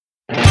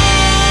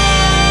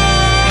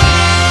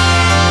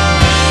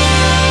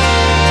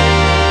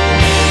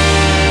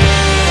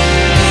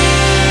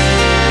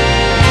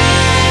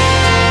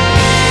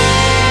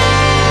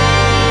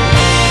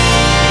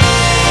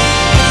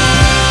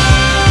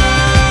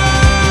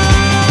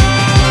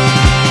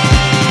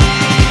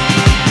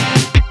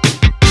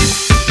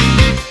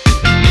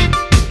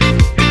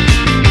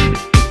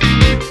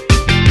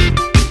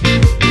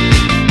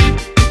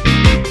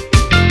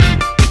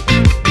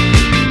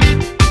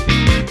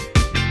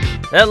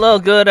Hello,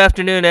 good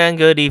afternoon, and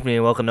good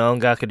evening. Welcome to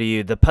Ongaku to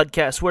You, the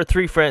podcast where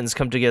three friends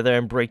come together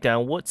and break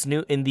down what's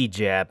new in the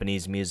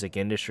Japanese music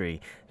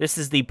industry. This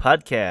is the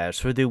podcast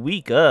for the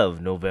week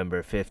of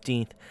November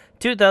 15th,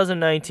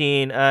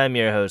 2019. I'm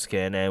your host,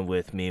 Ken, and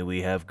with me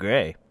we have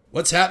Gray.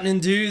 What's happening,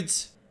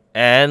 dudes?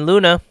 And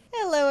Luna.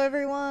 Hello,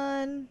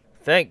 everyone.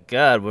 Thank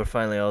God we're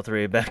finally all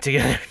three back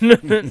together.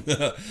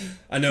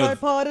 I know.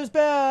 Tripod is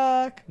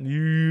back.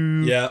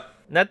 Yeah.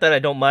 Not that I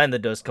don't mind the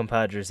Dos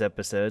Compadres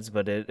episodes,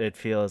 but it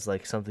feels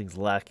like something's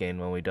lacking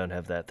when we don't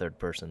have that third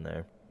person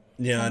there.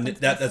 Yeah,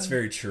 that's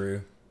very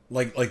true.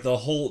 Like the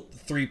whole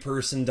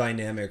three-person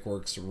dynamic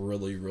works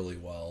really, really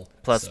well.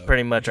 Plus,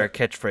 pretty much our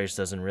catchphrase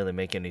doesn't really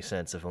make any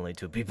sense if only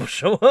two people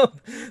show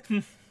up.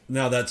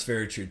 No, that's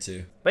very true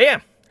too. But yeah,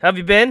 how have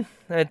you been?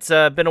 It's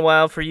been a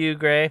while for you,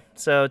 Gray.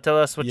 So tell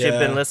us what you've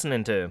been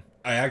listening to.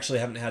 I actually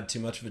haven't had too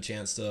much of a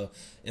chance to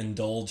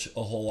indulge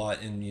a whole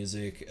lot in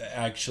music.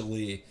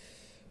 Actually,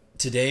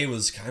 today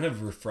was kind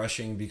of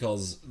refreshing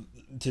because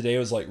today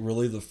was like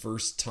really the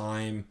first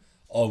time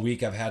all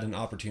week I've had an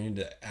opportunity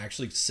to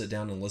actually sit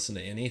down and listen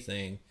to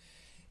anything.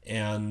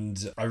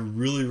 And I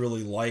really,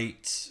 really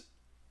liked,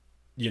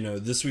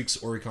 this week's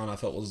Oricon I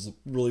felt was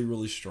really,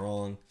 really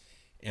strong.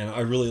 And I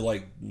really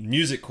liked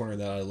Music Corner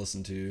that I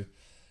listened to.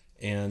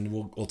 And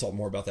we'll talk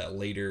more about that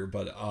later.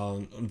 But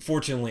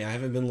unfortunately, I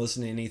haven't been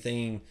listening to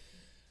anything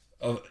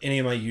of any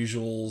of my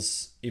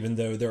usuals, even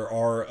though there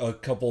are a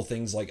couple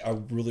things like I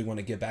really want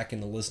to get back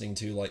into listening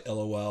to, like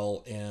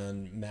LOL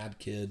and Mad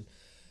Kid.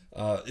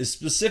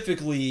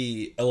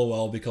 Specifically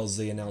LOL because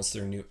they announced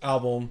their new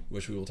album,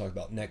 which we will talk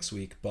about next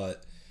week.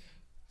 But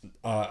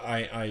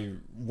I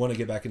want to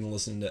get back into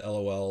listening to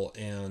LOL,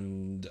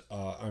 and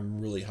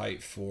I'm really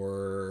hyped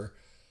for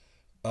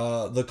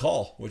The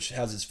Call, which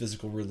has its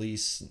physical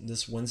release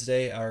this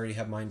Wednesday. I already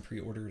have mine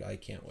pre-ordered. I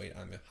can't wait.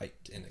 I'm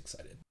hyped and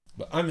excited.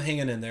 But I'm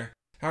hanging in there.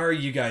 How are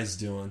you guys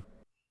doing?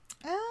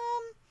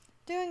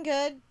 Doing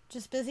good.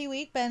 Just busy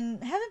week.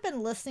 Haven't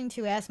been listening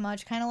to as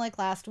much, kind of like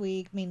last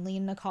week, mainly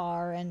in the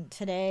car. And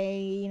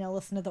today,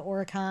 listen to the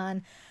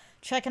Oricon,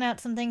 checking out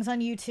some things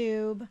on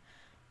YouTube.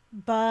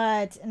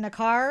 But in the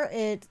car,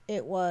 it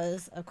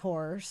was, of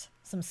course,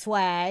 some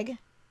swag.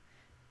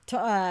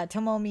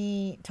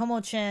 Tomochin's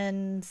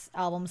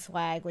album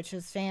Swag, which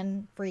is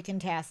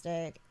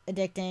fan-freaking-tastic,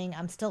 addicting.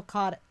 I'm still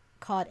caught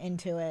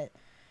into it.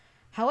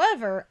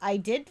 However, I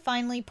did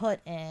finally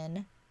put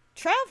in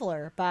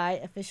Traveler by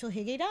Official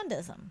Hige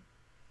Dandism.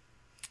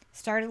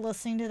 Started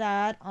listening to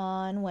that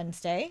on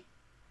Wednesday.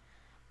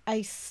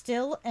 I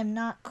still am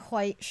not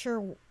quite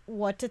sure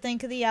what to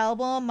think of the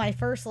album. My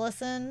first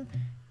listen,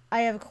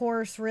 I of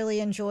course really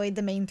enjoyed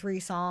the main three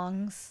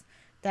songs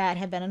that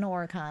had been in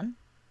Oricon.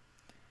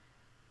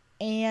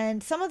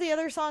 And some of the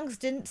other songs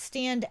didn't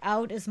stand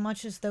out as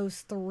much as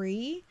those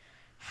three.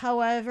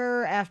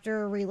 However,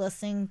 after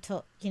re-listening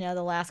to,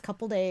 the last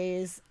couple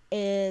days,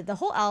 the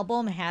whole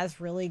album has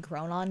really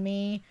grown on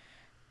me.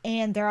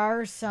 And there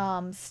are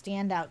some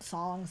standout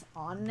songs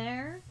on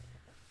there.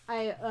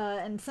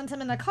 And since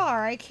I'm in the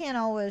car, I can't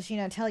always,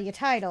 tell you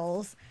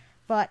titles.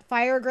 But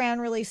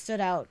Fireground really stood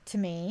out to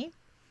me.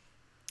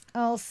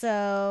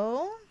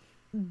 Also,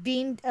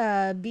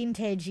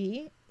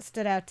 Binteji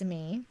stood out to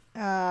me.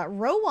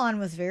 Rowan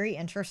was very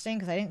interesting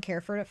because I didn't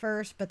care for it at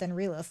first, but then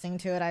re-listening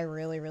to it, I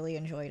really, really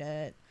enjoyed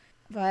it.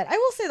 But I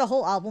will say the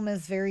whole album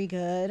is very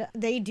good.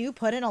 They do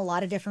put in a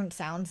lot of different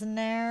sounds in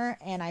there,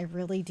 and I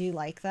really do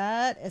like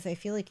that, as I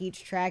feel like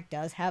each track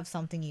does have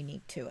something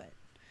unique to it.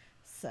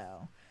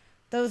 So,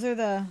 those are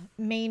the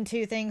main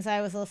two things I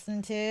was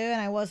listening to,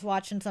 and I was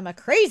watching some of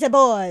Crazy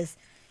Boys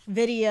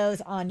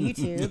videos on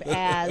YouTube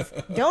as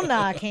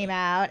Donna came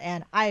out,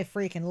 and I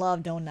freaking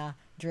love Donna.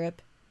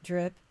 Drip,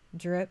 drip,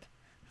 drip.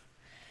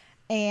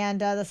 And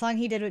the song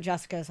he did with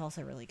Jessica is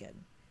also really good.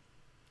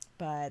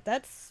 But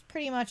that's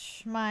pretty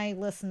much my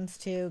listens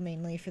to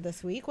mainly for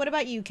this week. What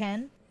about you,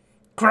 Ken?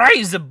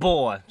 Crazy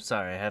boy!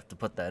 Sorry, I have to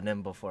put that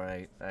in before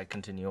I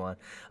continue on.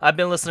 I've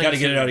been listening Gotta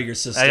get it out of your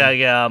system. I gotta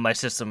get it out of my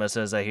system as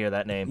soon as I hear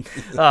that name.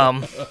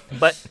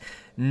 But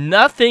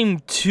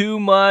nothing too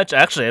much.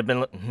 Actually,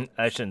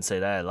 I shouldn't say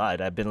that, I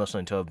lied. I've been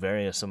listening to a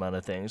various amount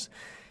of things.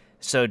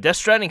 So Death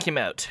Stranding came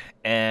out,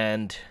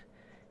 and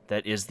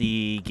that is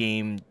the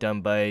game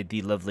done by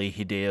the lovely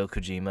Hideo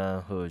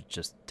Kojima, who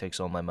just takes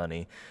all my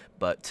money.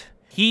 But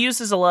he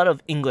uses a lot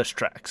of English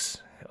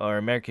tracks, or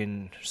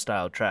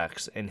American-style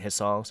tracks, in his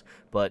songs.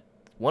 But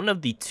one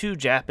of the two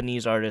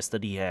Japanese artists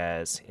that he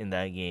has in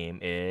that game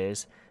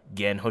is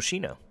Gen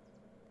Hoshino.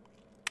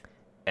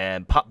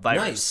 And Pop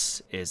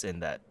Virus is in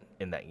that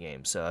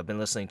game. So I've been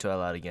listening to a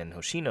lot of Gen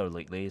Hoshino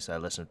lately. So I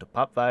listened to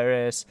Pop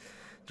Virus,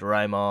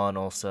 Doraemon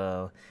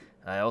also.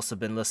 I also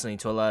been listening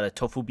to a lot of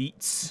Tofu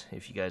Beats.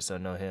 If you guys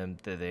don't know him,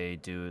 they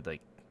do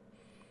like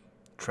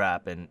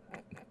trap and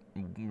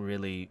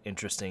really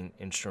interesting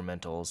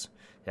instrumentals.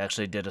 They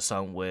actually did a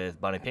song with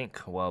Bonnie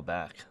Pink a while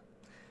back.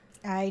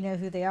 I know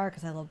who they are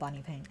because I love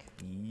Bonnie Pink.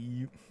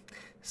 Yep.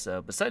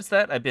 So besides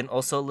that, I've been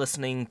also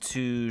listening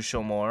to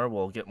Show More.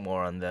 We'll get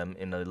more on them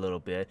in a little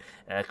bit.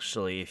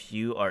 Actually, if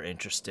you are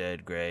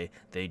interested, Gray,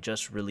 they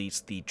just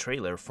released the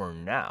trailer for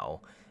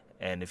Now.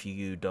 And if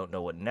you don't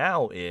know what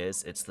Now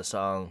is, it's the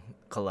song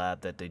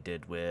collab that they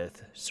did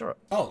with Syrup.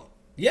 Oh,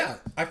 yeah,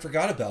 I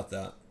forgot about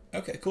that.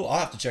 Okay, cool. I'll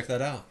have to check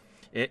that out.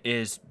 It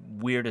is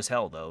weird as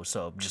hell, though,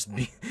 so just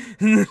be...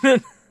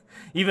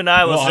 Even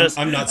I was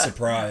well, I'm not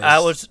surprised.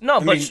 I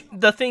mean,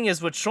 the thing is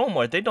with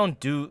Showmore,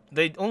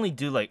 they only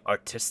do like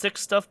artistic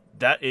stuff.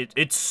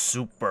 It's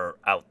super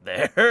out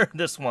there.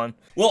 This one.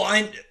 Well,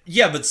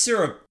 but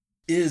Syrup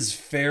is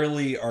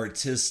fairly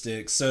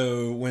artistic.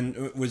 So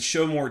with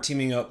Showmore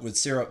teaming up with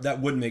Syrup, that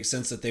would make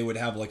sense that they would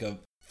have like a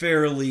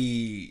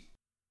fairly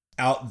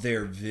out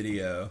there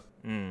video.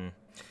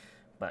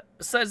 But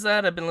besides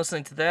that, I've been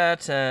listening to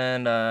that,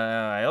 and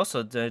I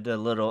also did a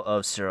little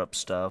of Syrup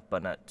stuff,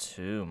 but not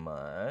too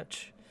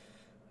much.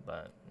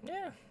 But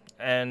yeah,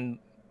 and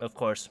of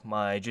course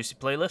my Juicy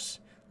playlist.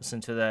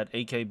 Listen to that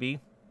AKB,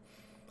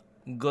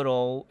 good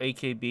old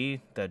AKB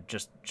that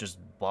just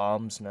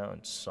bombs now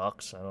and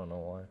sucks. I don't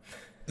know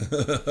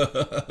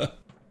why.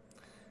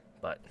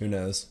 But who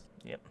knows?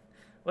 Yep.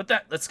 With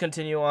that, let's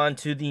continue on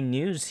to the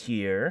news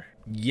here.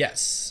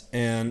 Yes,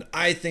 and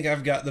I think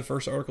I've got the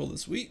first article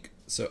this week.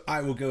 So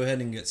I will go ahead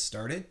and get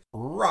started.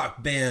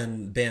 Rock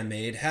band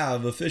Band-Maid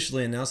have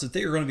officially announced that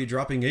they are going to be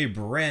dropping a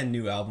brand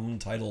new album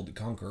titled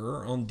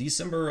Conqueror on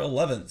December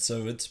 11th.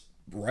 So it's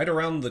right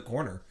around the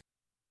corner.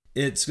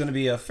 It's going to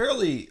be a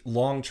fairly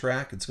long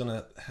track. It's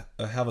going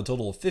to have a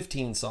total of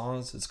 15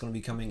 songs. It's going to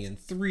be coming in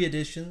 3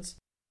 editions.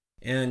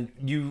 And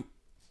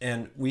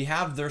we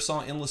have their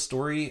song Endless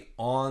Story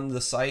on the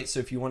site. So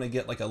if you want to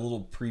get like a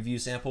little preview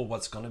sample of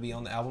what's going to be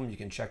on the album, you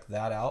can check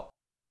that out.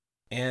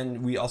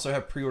 And we also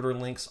have pre-order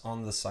links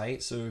on the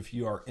site, so if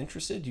you are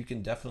interested, you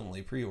can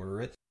definitely pre-order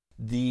it.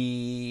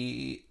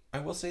 I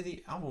will say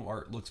the album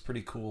art looks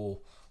pretty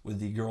cool with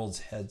the girls'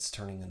 heads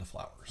turning into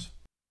flowers.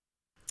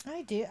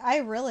 I do. I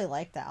really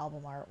like the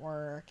album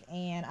artwork,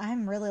 and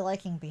I'm really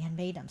liking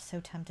Band-Maid. I'm so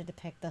tempted to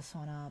pick this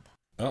one up.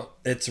 Oh,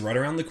 it's right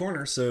around the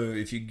corner, so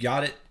if you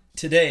got it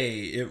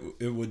today,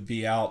 it would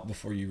be out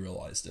before you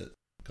realized it,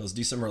 because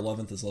December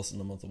 11th is less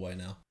than a month away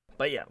now.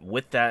 But yeah,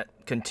 with that,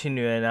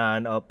 continuing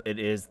on up, it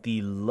is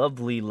the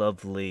lovely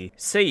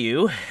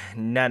Seiyu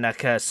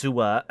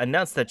Nanakasuwa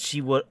announced that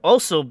she would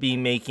also be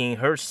making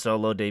her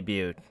solo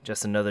debut.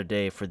 Just another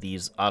day for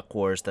these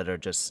awkwars that are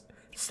just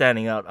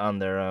standing out on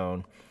their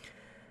own.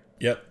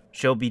 Yep.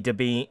 She'll be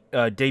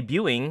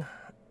debuting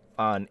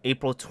on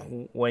April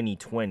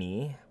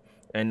 2020,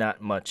 and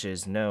not much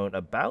is known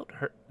about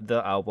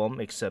the album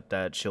except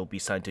that she'll be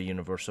signed to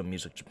Universal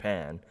Music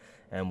Japan,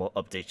 and we'll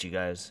update you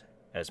guys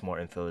as more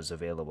info is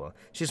available.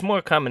 She's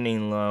more commonly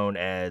known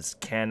as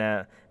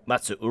Kana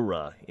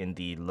Matsuura in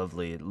the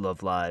lovely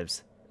Love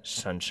Live's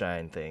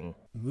Sunshine thing.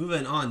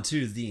 Moving on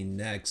to the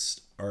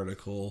next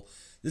article.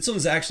 This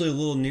one's actually a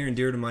little near and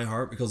dear to my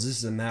heart because this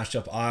is a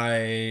mashup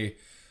I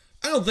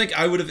don't think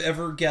I would have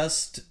ever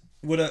guessed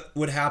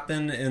would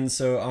happen, and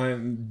so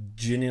I'm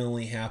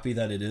genuinely happy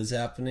that it is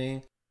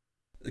happening.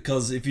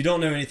 Because if you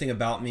don't know anything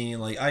about me,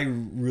 like I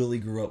really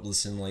grew up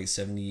listening to like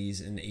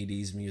 70s and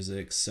 80s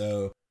music,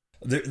 so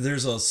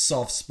there's a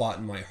soft spot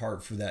in my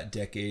heart for that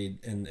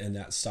decade and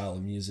that style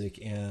of music,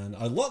 and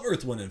I love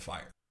Earth, Wind &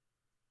 Fire,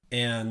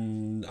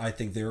 and I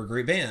think they're a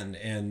great band,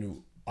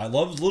 and I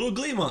love Little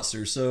Glee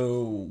Monster,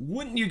 so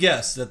wouldn't you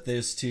guess that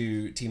those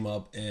two team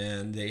up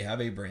and they have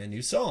a brand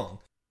new song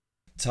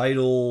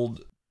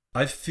titled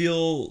I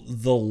Feel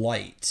the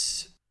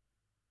Light,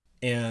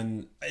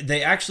 and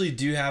they actually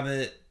do have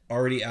it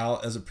already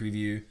out as a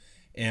preview,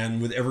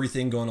 and with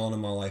everything going on in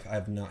my life, I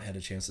have not had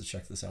a chance to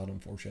check this out,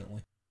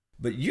 unfortunately.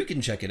 But you can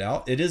check it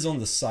out. It is on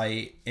the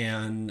site,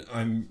 and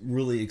I'm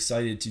really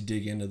excited to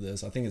dig into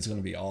this. I think it's going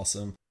to be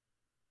awesome.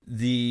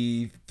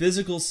 The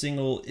physical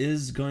single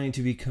is going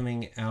to be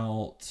coming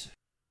out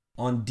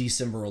on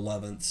December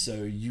 11th,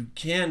 so you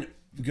can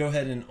go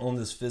ahead and own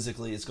this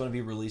physically. It's going to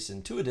be released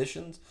in 2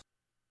 editions,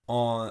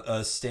 on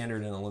a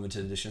standard and a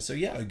limited edition. So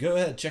yeah, go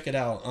ahead, check it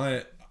out.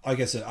 Like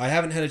I said, I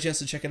haven't had a chance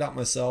to check it out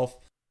myself,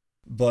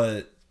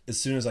 but as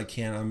soon as I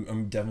can,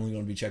 I'm definitely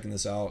going to be checking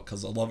this out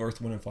because I love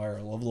Earth, Wind & Fire.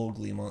 I love Little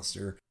Glee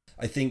Monster.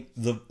 I think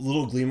the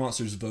Little Glee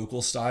Monster's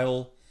vocal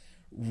style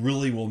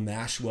really will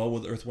mash well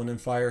with Earth, Wind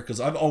 & Fire because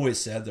I've always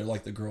said they're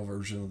like the girl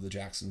version of the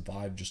Jackson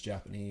 5, just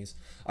Japanese.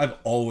 I've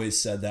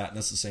always said that, and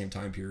that's the same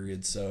time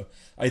period. So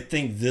I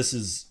think this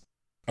is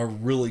a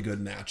really good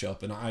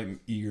matchup, and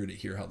I'm eager to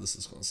hear how this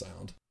is going to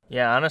sound.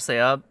 Yeah, honestly,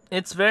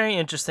 it's very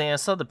interesting. I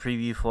saw the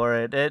preview for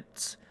it.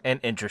 It's an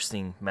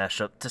interesting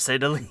mashup, to say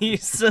the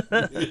least.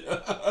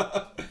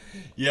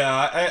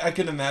 Yeah, I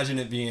can imagine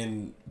it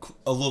being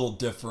a little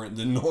different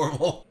than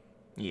normal.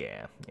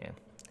 Yeah.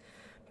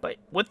 But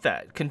with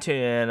that,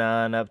 continuing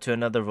on up to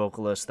another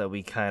vocalist that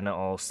we kind of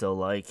all still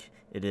like.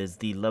 It is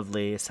the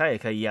lovely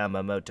Sayaka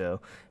Yamamoto,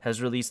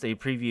 has released a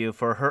preview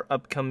for her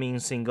upcoming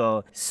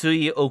single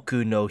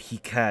Suioku no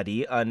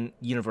Hikari on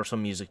Universal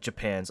Music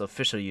Japan's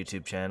official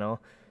YouTube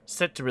channel.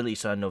 Set to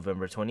release on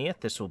November 20th,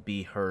 this will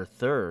be her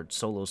third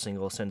solo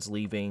single since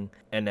leaving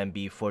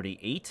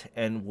NMB48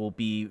 and will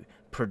be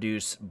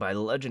produced by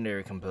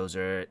legendary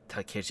composer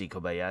Takeshi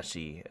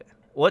Kobayashi.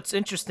 What's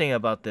interesting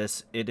about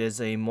this, it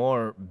is a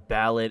more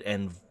ballad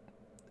and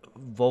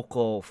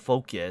vocal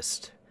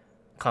focused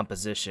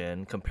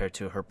composition compared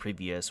to her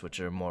previous, which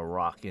are more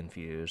rock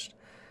infused.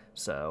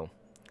 So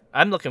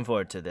I'm looking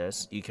forward to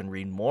this. You can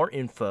read more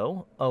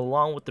info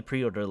along with the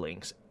pre-order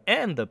links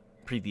and the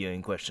preview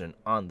in question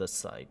on the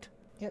site.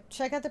 Yep,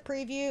 check out the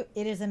preview.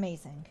 It is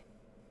amazing.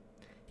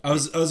 I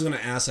was going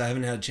to ask, I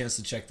haven't had a chance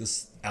to check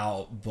this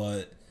out,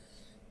 but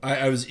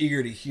I was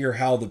eager to hear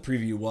how the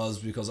preview was,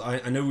 because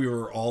I know we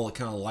were all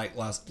kind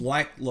of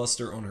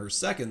lackluster on her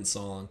second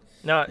song.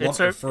 No, it's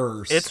her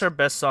first. It's her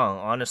best song.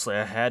 Honestly,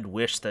 I had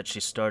wished that she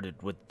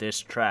started with this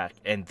track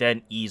and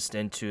then eased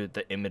into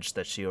the image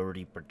that she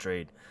already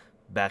portrayed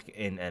back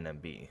in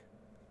NMB.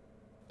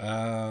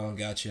 Oh,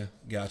 gotcha.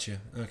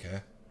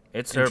 Okay.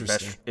 It's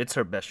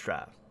her best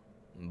track,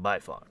 by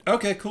far.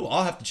 Okay, cool.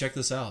 I'll have to check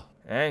this out.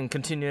 And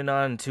continuing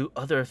on to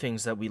other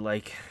things that we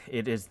like,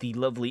 it is the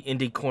lovely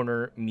Indie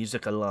Corner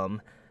music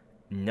alum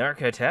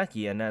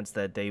Narkotaki announced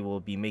that they will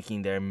be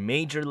making their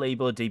major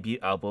label debut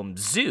album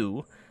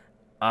Zoo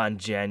on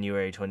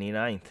January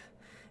 29th.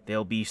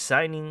 They'll be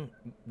signing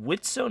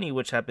with Sony,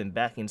 which happened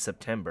back in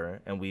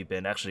September, and we've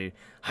been actually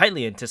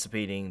highly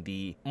anticipating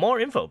the more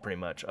info pretty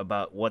much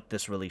about what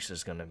this release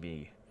is going to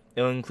be.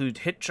 It'll include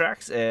hit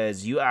tracks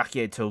as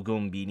Yuake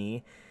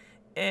Togombini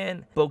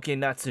and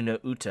Bokenatsu no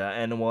Uta,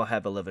 and will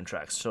have 11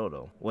 tracks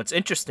total. What's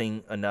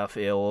interesting enough,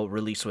 it'll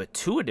release with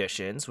 2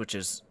 editions, which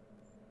is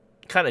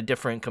kind of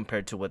different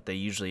compared to what they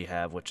usually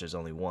have, which is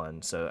only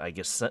 1. So I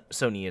guess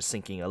Sony is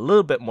sinking a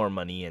little bit more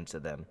money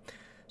into them.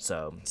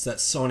 So it's that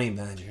Sony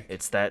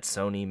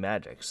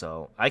magic.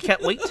 So I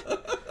can't wait.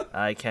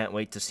 I can't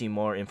wait to see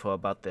more info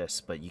about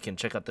this. But you can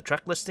check out the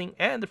track listing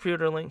and the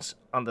pre-order links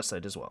on the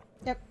site as well.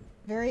 Yep.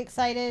 Very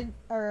excited,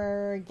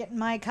 or getting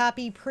my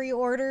copy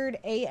pre-ordered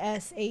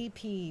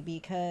ASAP,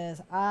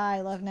 because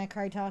I love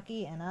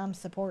Narkotaki and I'm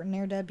supporting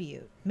their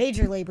debut.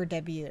 Major label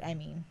debut, I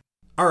mean.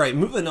 All right,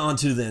 moving on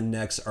to the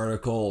next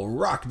article.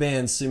 Rock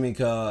band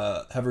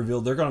Sumika have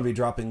revealed they're going to be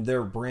dropping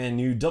their brand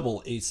new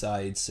double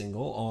A-side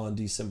single on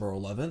December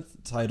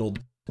 11th, titled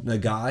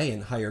Nagai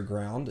and Higher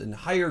Ground. And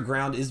Higher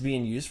Ground is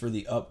being used for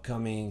the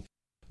upcoming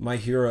My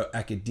Hero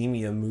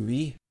Academia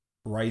movie,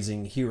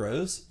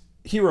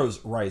 Heroes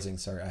Rising,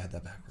 sorry, I had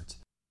that backwards,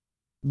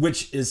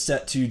 which is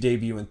set to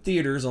debut in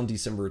theaters on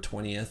December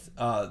 20th.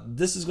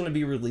 This is going to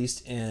be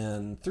released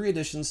in 3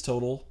 editions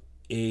total,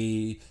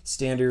 a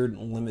standard,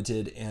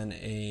 limited, and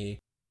a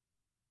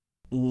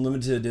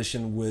limited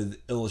edition with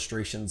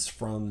illustrations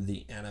from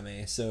the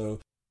anime.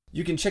 So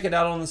you can check it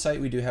out on the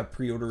site. We do have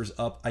pre-orders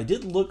up. I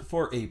did look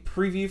for a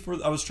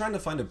preview I was trying to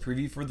find a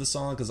preview for the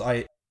song, because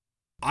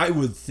I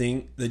would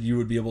think that you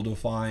would be able to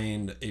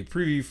find a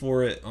preview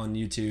for it on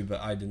YouTube,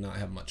 but I did not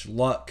have much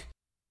luck.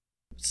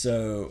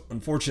 So,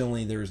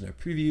 unfortunately, there is no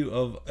preview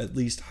of at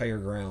least Higher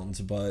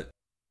Grounds. But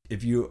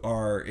if you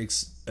are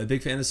a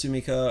big fan of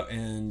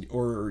Sumika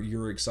or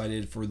you're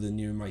excited for the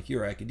new My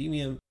Hero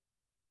Academia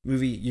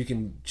movie, you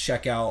can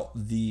check out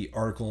the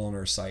article on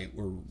our site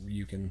where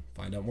you can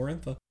find out more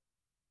info.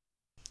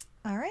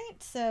 All right,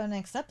 so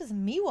next up is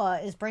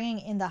Miwa is bringing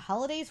in the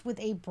holidays with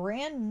a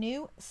brand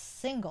new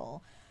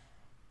single.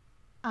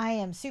 I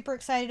am super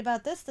excited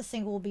about this. The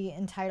single will be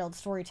entitled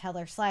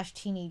Storyteller /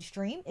 Teenage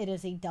Dream. It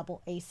is a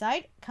double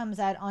A-side. Comes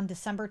out on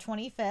December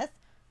 25th,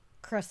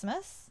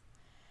 Christmas.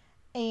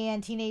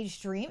 And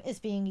Teenage Dream is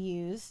being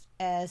used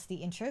as the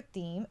intro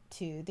theme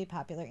to the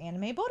popular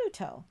anime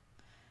Boruto.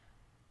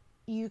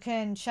 You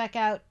can check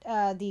out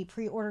the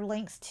pre-order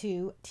links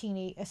to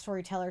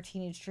Storyteller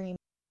Teenage Dream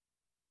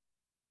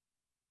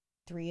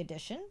 3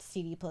 editions,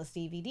 CD plus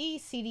DVD,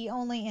 CD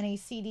only, and a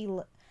CD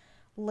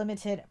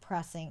limited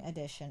pressing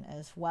edition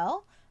as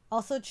well.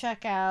 Also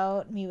check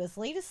out Miwa's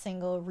latest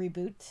single,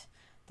 Reboot,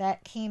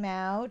 that came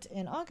out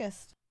in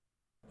August.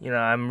 You know,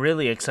 I'm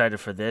really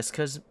excited for this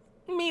because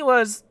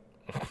Miwa's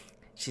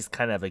she's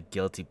kind of a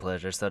guilty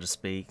pleasure, so to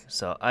speak.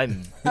 So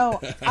I'm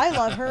I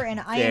love her, and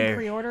I am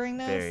pre-ordering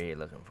this. Very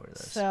looking for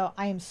this. So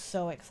I am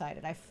so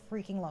excited. I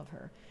freaking love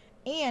her.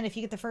 And if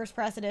you get the first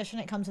press edition,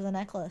 it comes with a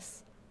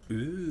necklace.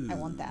 Ooh. I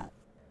want that.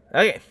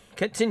 Okay,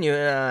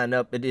 continuing on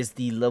up, it is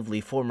the lovely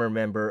former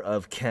member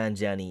of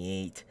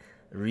Kanjani 8,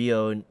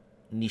 Ryo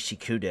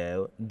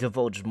Nishikudo,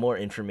 divulged more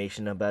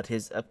information about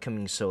his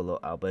upcoming solo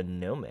album,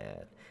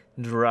 Nomad.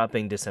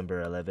 Dropping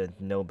December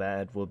 11th,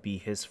 Nomad will be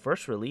his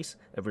first release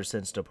ever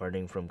since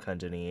departing from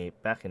Kanjani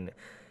 8 back in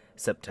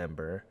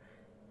September.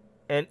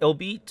 And it'll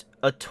be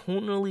a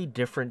tonally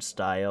different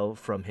style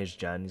from his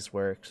Johnny's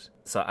works,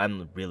 so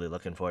I'm really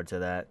looking forward to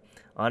that.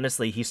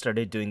 Honestly, he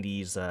started doing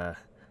these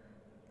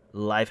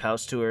live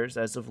house tours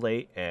as of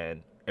late,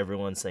 and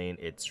everyone's saying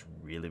it's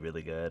really,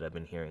 really good. I've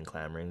been hearing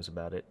clamorings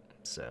about it,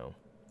 so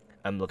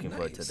I'm looking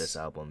forward to this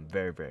album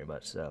very, very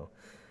much so.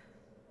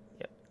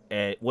 Yeah.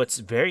 And what's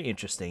very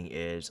interesting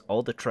is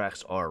all the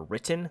tracks are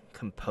written,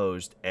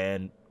 composed,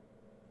 and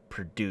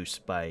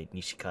produced by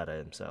Nishikata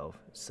himself.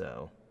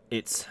 So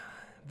it's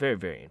very,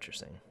 very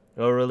interesting.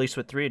 It'll release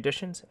with 3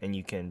 editions, and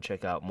you can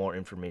check out more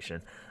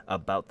information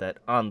about that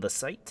on the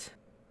site.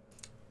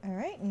 All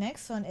right,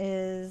 next one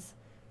is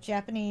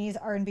Japanese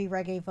R&B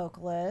reggae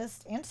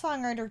vocalist and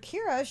songwriter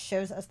Kira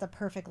shows us the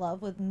perfect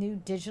love with new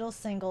digital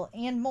single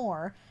And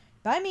More.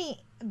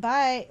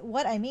 By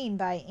what I mean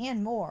by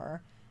And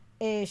More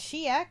is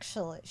she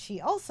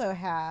also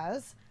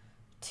has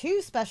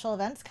 2 special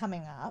events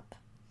coming up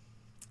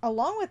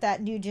along with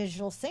that new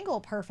digital single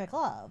Perfect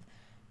Love.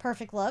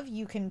 Perfect Love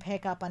you can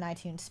pick up on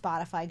iTunes,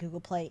 Spotify, Google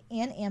Play,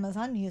 and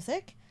Amazon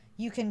Music.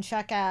 You can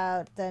check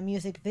out the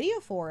music video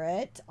for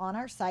it on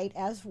our site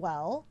as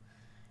well.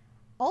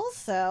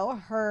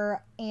 Also,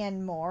 her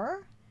And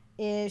More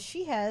is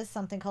she has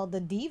something called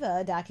the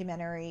Diva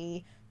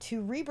documentary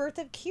to Rebirth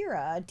of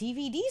Kira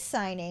DVD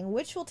signing,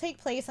 which will take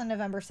place on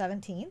November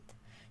 17th.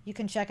 You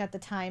can check out the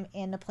time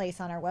and the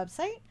place on our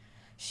website.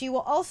 She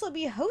will also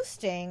be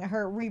hosting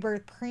her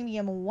Rebirth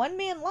Premium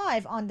one-man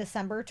live on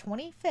December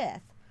 25th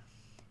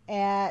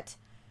at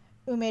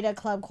Umeda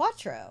Club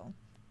Quattro.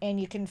 And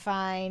you can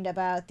find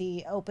about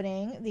the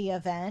opening, the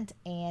event,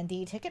 and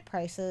the ticket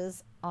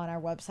prices on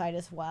our website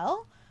as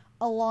well,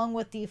 along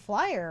with the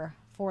flyer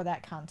for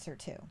that concert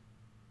too.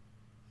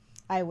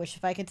 I wish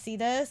if I could see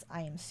this.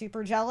 I am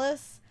super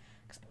jealous.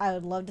 I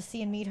would love to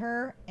see and meet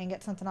her and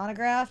get something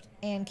autographed.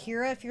 And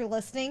Kira, if you're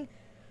listening,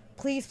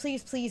 please,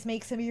 please, please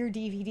make some of your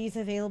DVDs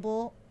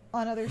available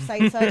on other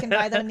sites so I can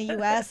buy them in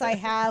the US. I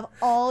have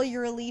all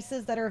your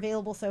releases that are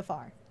available so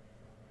far.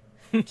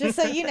 Just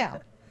so you know.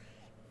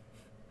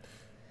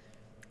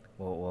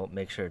 We'll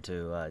make sure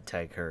to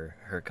tag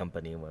her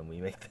company when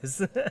we make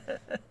this.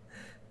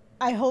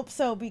 I hope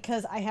so,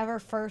 because I have her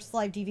first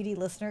live DVD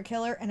listener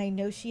killer, and I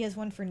know she has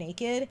one for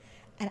Naked,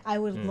 and I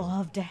would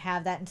love to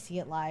have that and see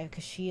it live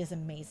because she is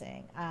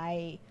amazing.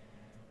 I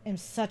am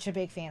such a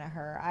big fan of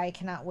her. I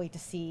cannot wait to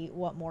see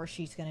what more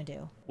she's going to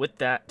do. With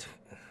that,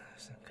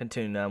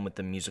 continuing on with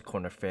the Music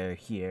Corner Fair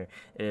here,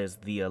 is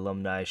the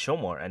alumni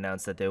Showmore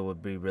announced that they will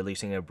be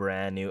releasing a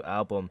brand new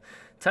album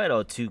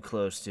titled Too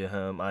Close to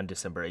Home on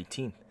December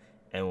 18th,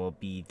 and will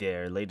be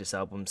their latest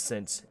album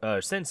since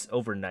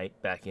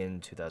Overnight back in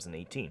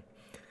 2018.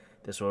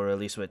 This will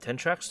release with 10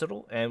 tracks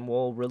total, and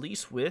will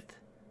release with,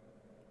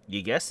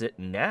 you guessed it,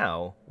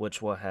 Now,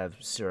 which will have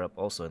Syrup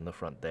also in the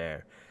front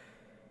there,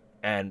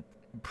 and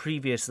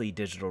previously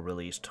digital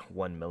released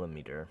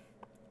 1mm.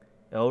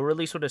 It will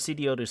release with a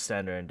CD to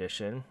Standard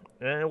Edition.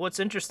 And what's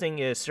interesting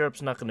is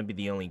Syrup's not going to be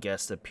the only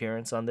guest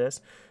appearance on this.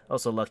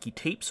 Also, Lucky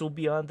Tapes will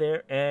be on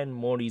there, and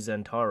Mori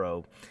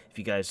Zentaro. If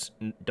you guys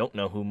don't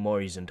know who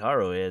Mori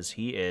Zentaro is,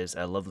 he is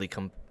a lovely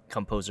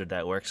composer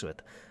that works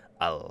with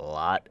a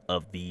lot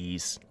of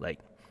these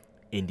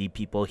indie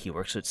people. He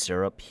works with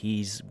Syrup.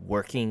 He's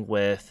working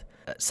with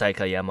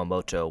Saika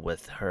Yamamoto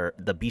with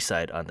the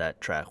B-side on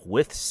that track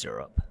with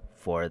Syrup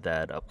for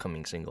that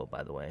upcoming single,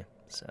 by the way.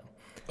 So.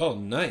 Oh,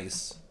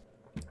 nice.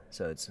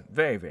 So it's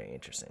very, very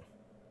interesting.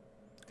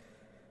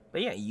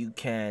 But yeah, you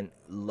can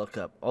look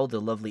up all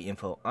the lovely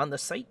info on the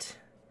site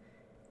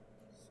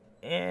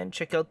and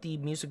check out the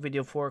music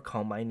video for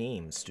Call My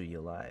Name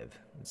Studio Live.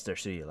 It's their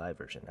Studio Live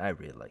version. I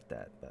really like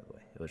that, by the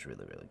way. It was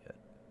really, really good.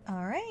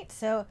 All right,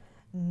 so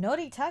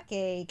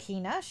Noritake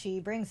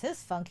Kinashi brings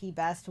his funky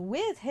best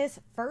with his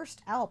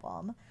first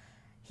album.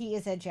 He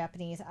is a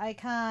Japanese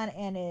icon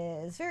and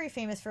is very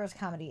famous for his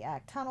comedy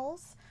act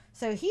Tunnels.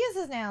 So he has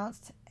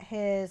announced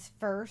his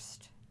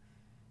first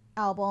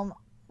album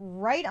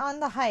right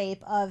on the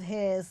hype of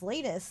his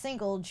latest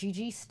single,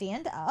 Gigi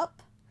Stand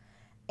Up,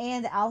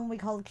 and the album we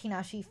call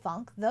Kinashi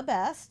Funk The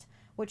Best,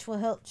 which will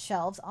hit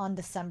shelves on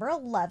December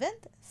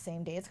 11th,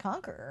 same day as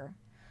Conqueror.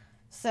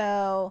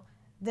 So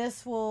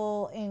this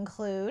will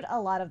include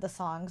a lot of the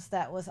songs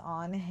that was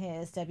on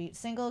his debut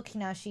single,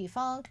 Kinashi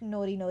Funk,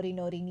 Nori Nori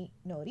Nori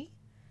Nori.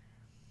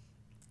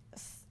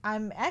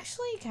 I'm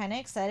actually kind of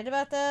excited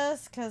about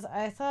this because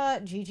I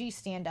thought Gigi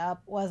Stand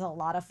Up was a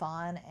lot of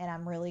fun, and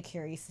I'm really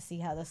curious to see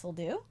how this will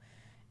do.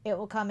 It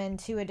will come in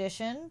 2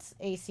 editions,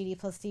 a CD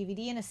plus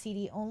DVD and a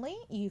CD only.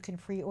 You can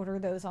pre-order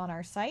those on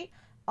our site.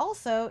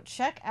 Also,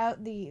 check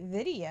out the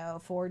video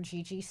for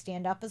Gigi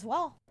Stand Up as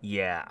well.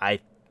 Yeah,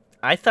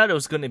 I thought it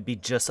was going to be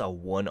just a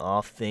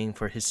one-off thing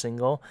for his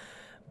single,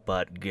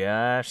 but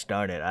gosh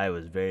darn it, I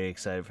was very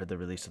excited for the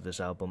release of this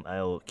album.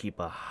 I will keep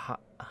a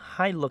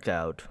high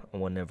lookout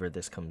whenever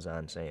this comes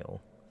on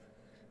sale.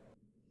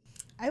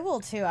 I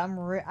will too.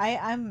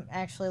 I'm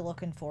actually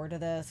looking forward to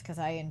this because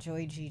I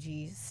enjoy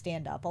Gigi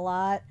Stand Up a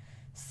lot.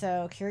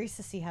 So curious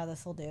to see how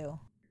this will do.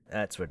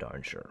 That's for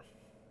darn sure.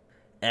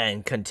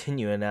 And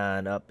continuing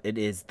on up, it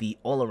is the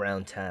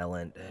all-around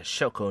talent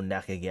Shoko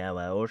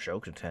Nakagawa, or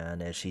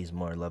Shoko-tan as she's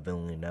more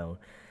lovingly known,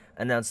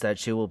 announced that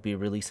she will be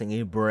releasing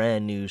a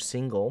brand new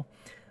single,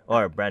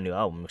 or a brand new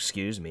album,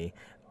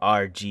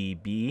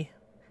 RGB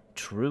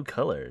True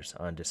Colors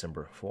on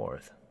December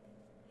 4th.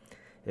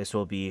 This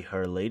will be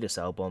her latest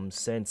album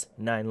since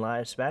Nine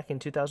Lives back in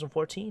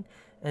 2014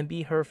 and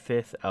be her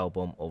 5th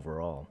album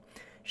overall.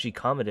 She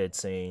commented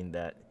saying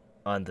that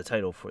on the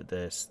title for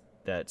this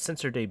that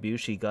since her debut,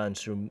 she gone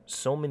through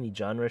so many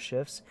genre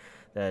shifts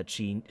that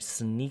she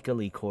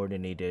sneakily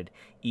coordinated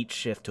each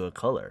shift to a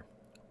color: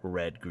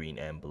 red, green,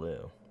 and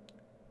blue.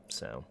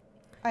 So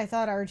I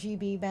thought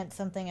RGB meant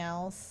something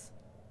else,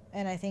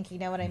 and I think you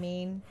know what I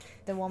mean.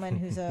 The woman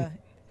who's a,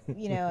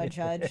 a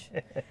judge.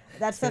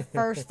 That's the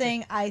first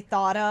thing I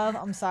thought of.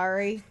 I'm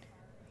sorry.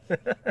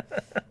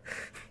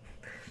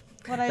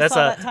 When I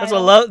saw that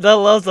title.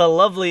 That's a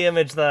lovely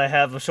image that I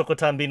have of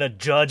Shokotan being a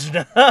judge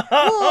now.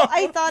 Well,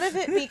 I thought of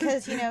it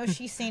because,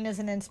 she's seen as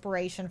an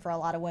inspiration for a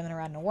lot of women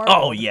around the world.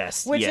 Oh,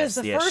 yes. Which is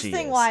the first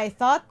thing why I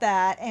thought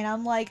that. And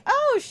I'm like,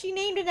 oh, she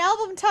named an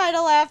album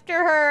title after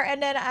her.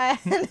 And then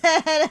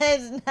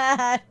it's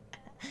not.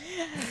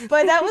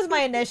 But that was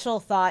my initial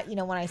thought,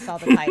 when I saw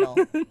the title.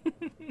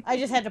 I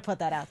just had to put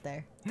that out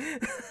there.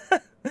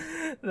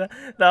 The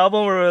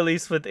album was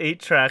released with 8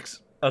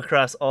 tracks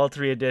across all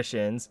 3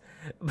 editions,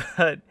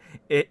 but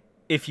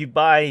if you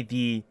buy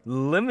the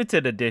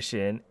limited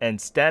edition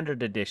and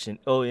standard edition,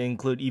 it'll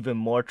include even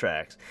more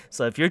tracks.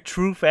 So if you're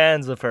true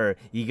fans of her,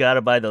 you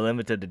gotta buy the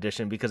limited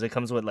edition because it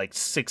comes with like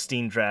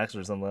 16 tracks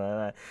or something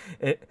like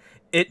that.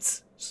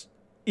 It's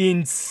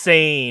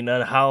insane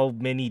on how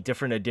many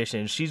different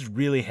editions. She's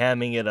really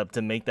hamming it up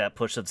to make that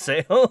push of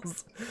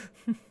sales.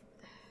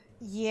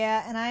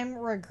 Yeah, and I'm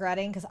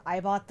regretting because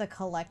I bought the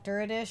collector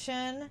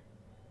edition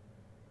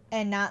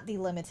and not the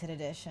limited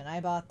edition. I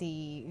bought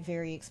the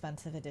very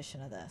expensive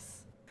edition of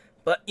this.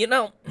 But,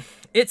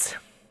 it's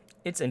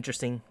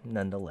interesting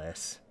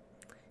nonetheless.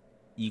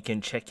 You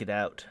can check it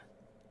out.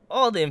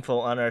 All the info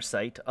on our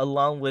site,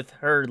 along with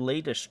her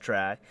latest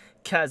track,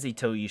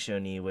 Kazuto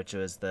Ishoni, which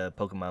was the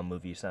Pokemon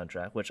movie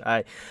soundtrack, which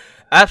I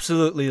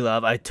absolutely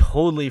love. I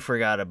totally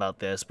forgot about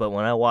this, but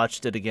when I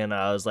watched it again,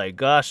 I was like,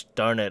 gosh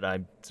darn it,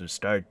 I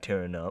started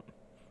tearing up.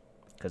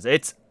 Because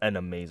it's an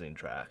amazing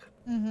track.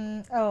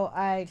 Mm-hmm. Oh,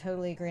 I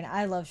totally agree. And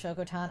I love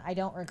Shokotan. I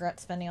don't regret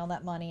spending all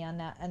that money on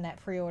that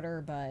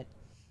pre-order, but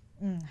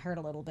hurt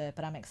a little bit,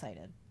 but I'm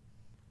excited.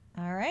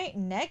 All right,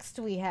 next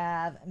we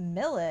have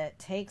Millet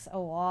takes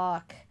a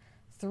walk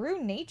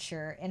through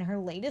nature in her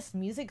latest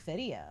music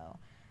video.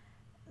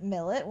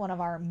 Millet, one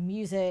of our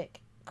music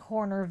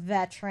corner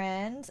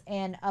veterans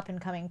and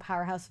up-and-coming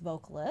powerhouse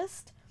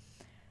vocalist,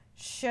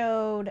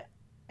 showed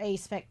a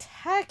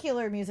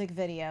spectacular music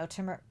video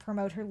to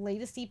promote her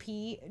latest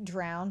EP,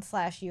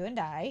 Drown/You and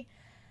I.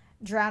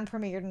 Drown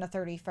premiered on the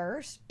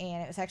 31st,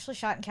 and it was actually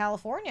shot in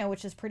California,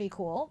 which is pretty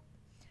cool.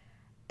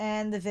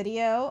 And the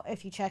video,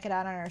 if you check it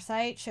out on our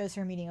site, shows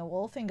her meeting a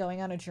wolf and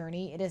going on a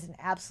journey. It is an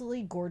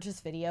absolutely gorgeous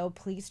video.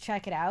 Please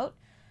check it out.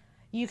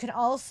 You can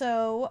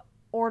also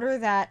order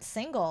that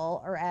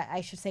single, or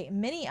I should say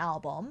mini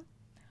album,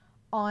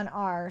 on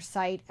our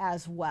site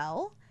as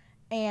well.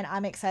 And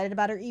I'm excited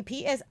about her EP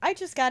as I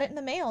just got it in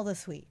the mail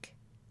this week.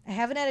 I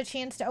haven't had a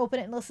chance to open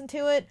it and listen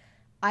to it.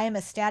 I am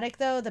ecstatic,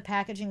 though. The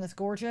packaging is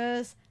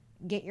gorgeous.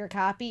 Get your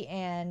copy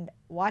and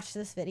watch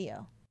this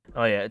video.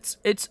 Oh yeah,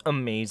 it's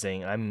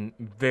amazing. I'm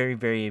very,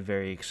 very,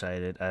 very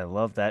excited. I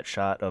love that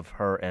shot of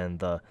her and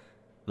the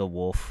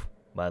wolf,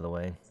 by the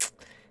way.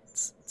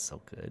 It's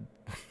so good.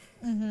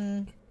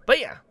 Mm-hmm. But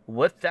yeah,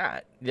 with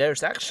that,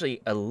 there's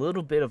actually a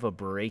little bit of a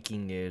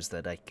breaking news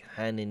that I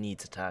kind of need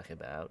to talk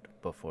about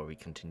before we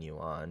continue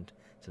on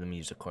to the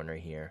music corner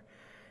here.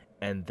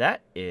 And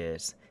that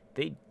is,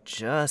 they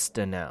just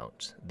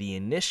announced the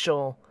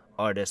initial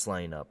artist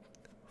lineup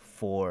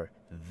for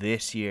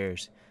this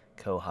year's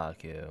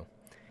Kohaku.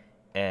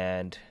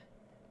 And,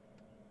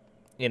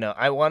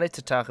 I wanted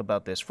to talk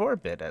about this for a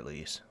bit at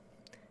least.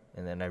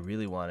 And then I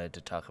really wanted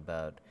to talk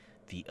about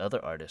the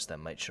other artists that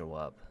might show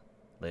up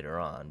later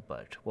on.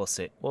 But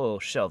we'll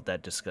shelve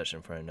that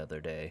discussion for another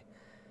day.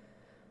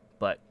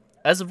 But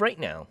as of right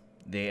now,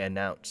 they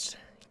announced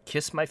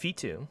Kiss My Feet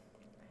 2,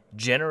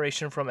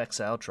 Generation from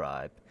Exile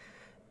Tribe,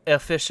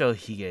 Official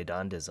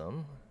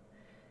Higedandism,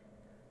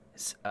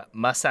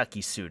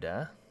 Masaki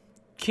Suda,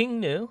 King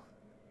Nu,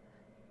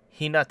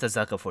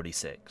 Hinatazaka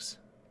 46,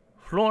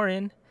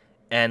 Florin,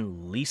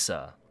 and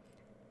Lisa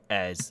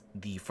as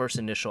the first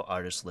initial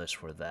artist list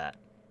for that.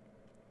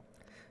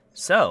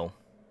 So,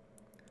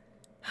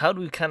 how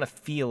do we kind of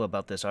feel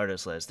about this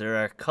artist list? There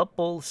are a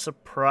couple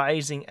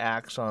surprising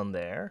acts on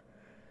there.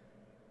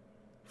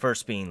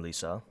 First being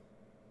Lisa.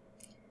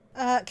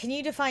 Can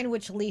you define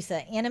which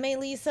Lisa? Anime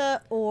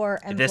Lisa or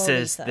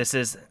Lisa?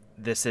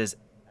 This is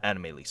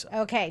Anime Lisa.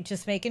 Okay,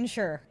 just making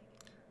sure.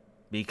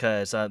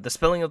 Because the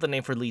spelling of the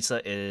name for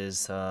Lisa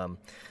is,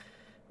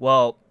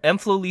 Enflo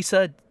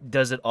Lisa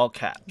does it all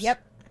caps.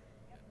 Yep.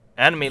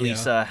 Anime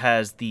Lisa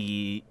has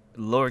the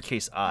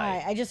lowercase I. All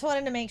right, I just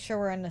wanted to make sure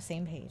we're on the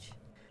same page.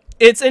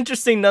 It's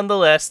interesting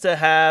nonetheless to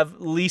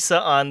have Lisa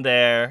on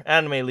there,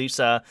 Anime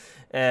Lisa,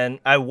 and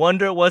I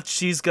wonder what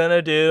she's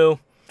gonna do.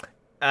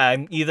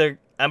 I'm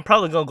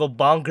probably gonna go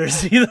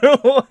bonkers either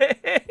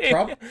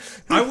way.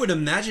 I would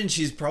imagine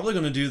she's probably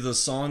gonna do the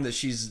song that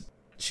she's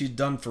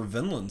done for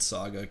Vinland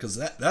Saga, because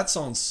that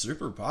song's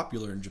super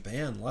popular in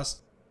Japan.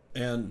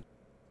 And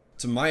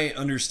to my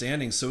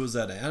understanding, so is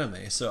that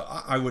anime. So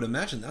I would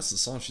imagine that's the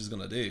song she's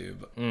gonna do.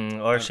 But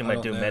or she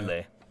might do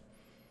medley.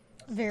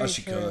 Very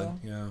she true. could,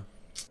 yeah.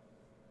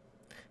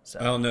 So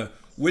I don't know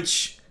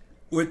which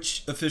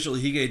official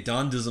Hige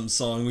Dandism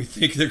song we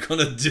think they're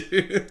gonna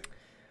do.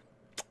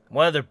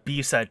 one of their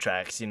B-side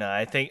tracks, you know,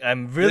 I think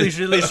I'm really,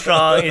 really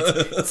strong.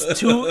 It's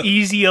too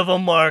easy of a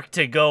mark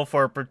to go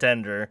for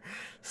Pretender.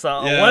 So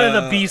one of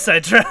the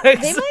B-side tracks.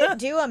 They might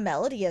do a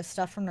melody of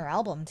stuff from their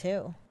album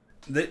too.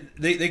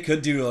 They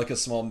could do like a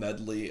small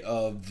medley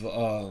of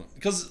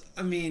because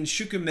I mean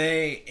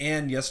Shukume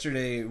and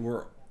Yesterday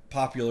were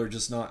popular,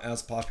 just not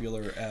as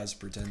popular as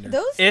Pretender.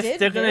 Those If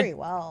they're did gonna- very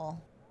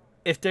well.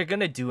 If they're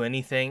gonna do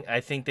anything,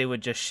 I think they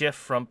would just shift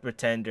from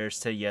Pretenders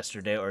to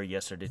Yesterday or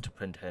Yesterday to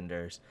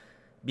Pretenders.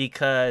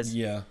 Because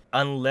Yeah.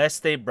 unless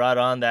they brought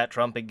on that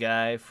trumpet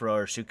guy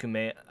for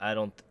Shukume, I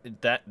don't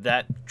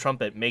that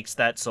trumpet makes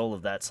that soul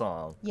of that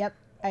song. Yep,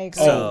 I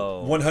agree.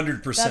 So-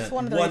 100%. That's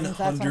one of the reasons that's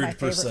one of my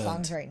favorite 100%.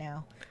 songs right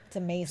now. It's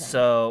amazing.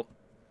 So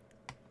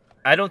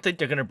I don't think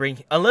they're gonna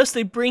bring unless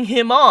they bring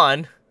him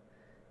on.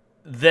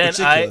 Then Which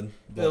they could,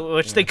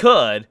 but, they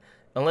could,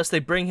 unless they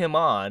bring him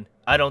on.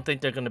 I don't think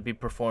they're gonna be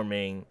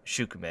performing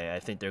Shukume. I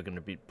think they're gonna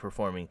be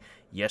performing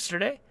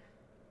Yesterday,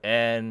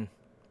 and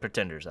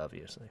Pretenders,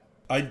 obviously.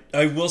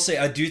 I will say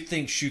I do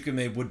think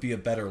Shukume would be a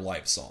better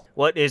live song.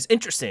 What is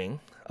interesting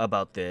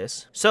about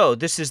this? So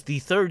this is the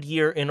third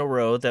year in a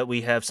row that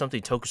we have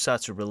something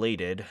Tokusatsu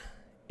related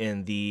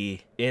in the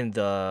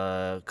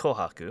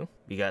Kohaku.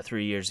 We got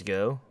 3 years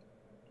ago,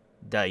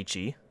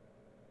 Daichi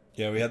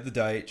Yeah, we had the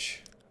Daich.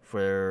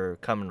 for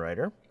Kamen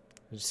Rider,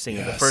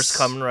 singing the Yes. first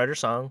Kamen Rider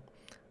song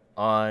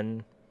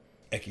on.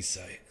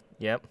 Ekisai.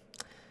 Yep.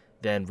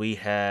 Then we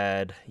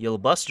had Yellow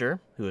Buster,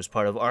 who is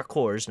part of Arc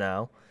Corps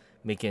now,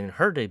 making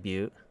her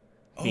debut,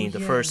 being the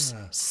first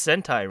yeah.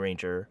 Sentai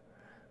Ranger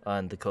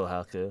on the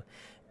Kohaku.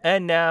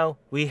 And now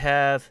we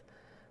have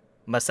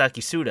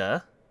Masaki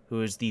Suda,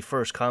 who is the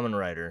first Kamen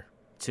Rider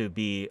to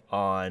be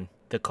on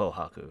the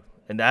Kohaku,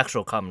 and the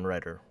actual Kamen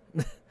Rider.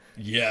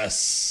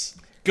 Yes.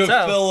 Go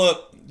So-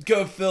 Philip.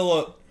 Go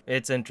Philip.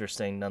 It's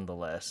interesting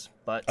nonetheless.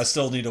 But I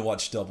still need to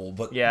watch Double,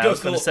 but yeah, go I was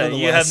going to Philip say,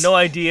 you have nonetheless. no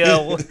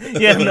idea.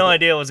 You have no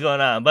idea what's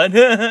going on. But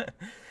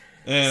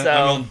And So-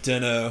 I'm on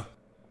Deno.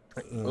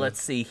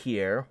 let's see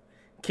here.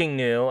 King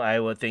New, I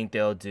would think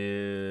they'll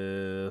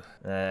do.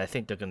 I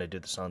think they're gonna do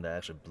the song that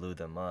actually blew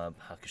them up,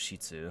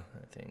 Hakushitsu.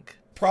 I think.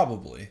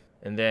 Probably.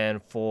 And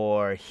then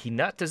for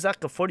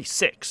Hinatazaka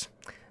 46.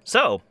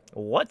 So,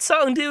 what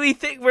song do we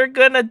think we're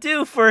gonna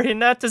do for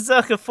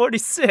Hinatazaka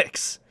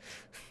 46?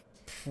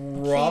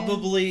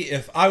 Probably,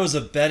 if I was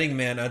a betting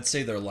man, I'd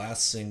say their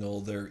last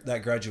single,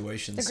 that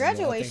graduation the single. I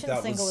think graduation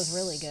that single was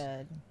really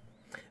good.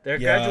 Their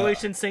Yeah.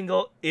 graduation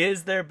single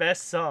is their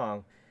best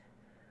song.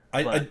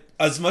 I,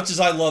 as much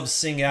as I love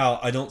Sing Out,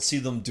 I don't see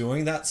them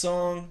doing that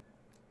song.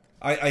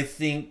 I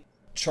think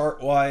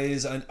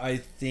chart-wise, I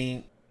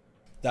think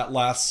that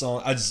last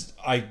song,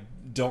 I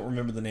don't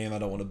remember the name. I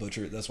don't want to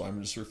butcher it. That's why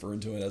I'm just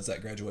referring to it as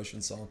that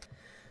graduation song.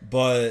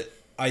 But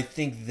I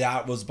think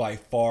that was by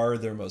far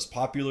their most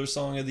popular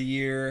song of the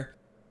year.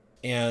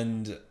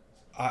 And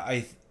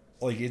I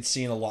like it's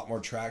seen a lot more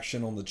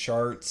traction on the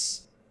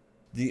charts.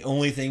 The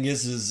only thing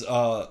is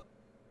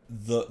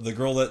the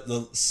girl that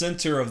the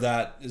center of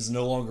that is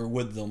no longer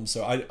with them,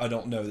 so I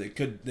don't know. They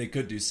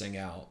could do Sing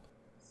Out,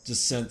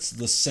 just since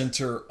the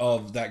center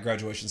of that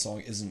graduation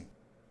song isn't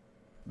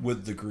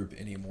with the group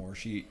anymore.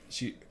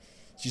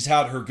 She's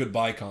had her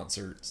goodbye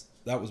concerts.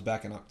 That was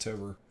back in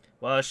October.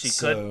 Well, she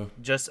So-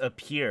 could just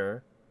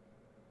appear.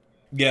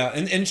 Yeah,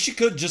 and she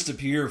could just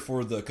appear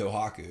for the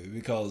Kohaku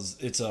because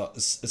it's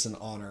an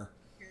honor.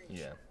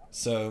 Yeah.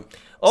 So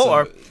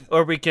Oh, so-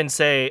 or we can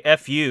say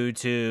F you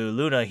to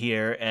Luna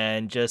here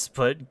and just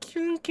put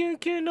Kyun Kyun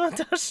Kyun no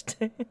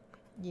Dashite.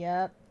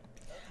 Yep.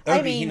 that would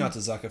I be mean,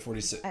 Hinatazaka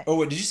 46. Oh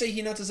wait, did you say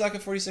Hinatazaka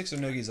 46 or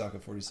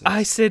Nogizaka 46?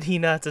 I said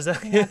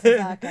Hinatazaka.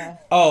 Hinatazaka.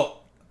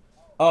 Oh,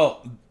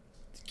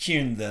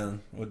 Kyun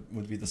then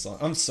would be the song.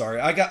 I'm sorry,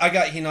 I got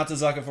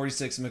Hinatazaka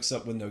 46 mixed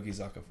up with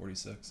Nogizaka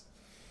 46.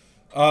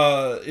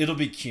 It'll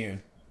be Kyun.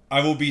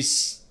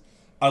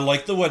 I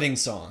like the wedding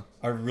song.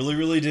 I really,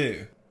 really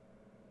do.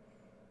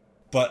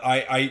 But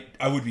I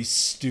would be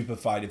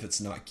stupefied if it's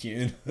not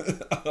Kyun.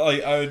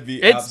 I would be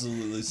It's-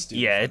 absolutely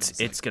stupefied. Yeah, if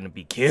it's not. gonna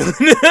be Kyun.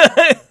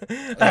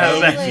 I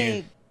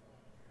like,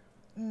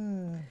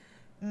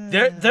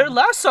 Their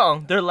last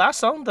song,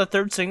 the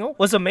third single,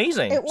 was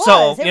amazing. It was.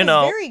 So, It you was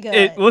know, very good.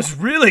 it was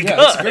really Yeah,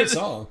 good. it's a great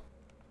song.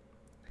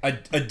 I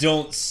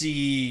don't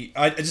see...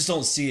 I just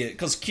don't see it,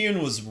 because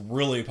Kyun was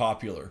really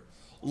popular.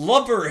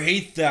 Love or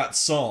hate that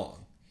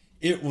song,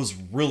 it was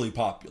really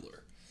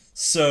popular.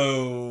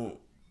 So,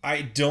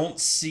 I don't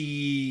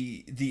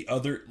see the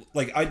other...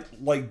 Like, I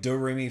like Do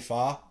Re Mi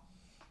Fa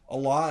a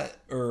lot,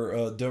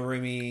 or Do Re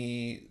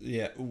Mi...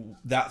 Yeah,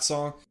 that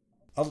song.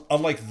 I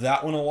like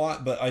that one a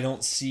lot, but I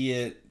don't see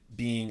it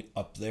being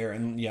up there.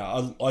 And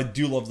yeah, I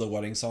do love the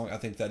wedding song. I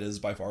think that is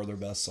by far their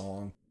best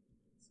song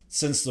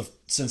since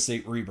they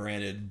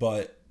rebranded.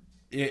 But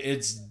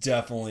it's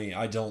definitely,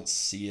 I don't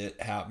see it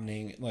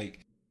happening.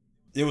 Like,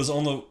 it was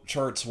on the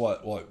charts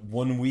what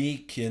 1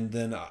 week, and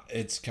then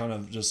it's kind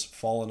of just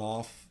fallen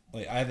off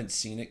Like, I haven't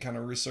seen it kind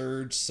of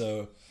resurge.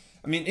 So,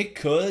 I mean, it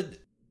could.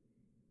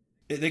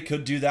 They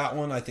could do that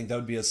one. I think that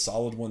would be a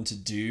solid one to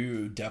do.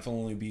 It would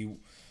definitely be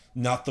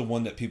not the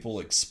one that people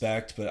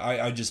expect, but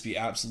I'd just be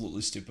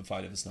absolutely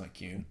stupefied if it's not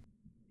Kyun.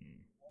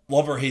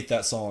 Love or hate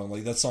that song.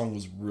 Like, that song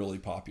was really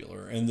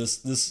popular. And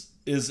this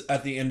is,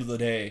 at the end of the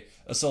day,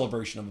 a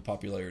celebration of a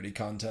popularity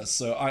contest.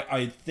 So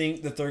I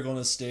think that they're going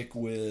to stick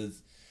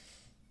with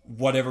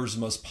whatever's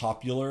most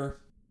popular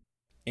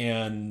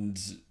and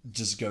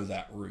just go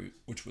that route,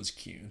 which was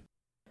Kyun.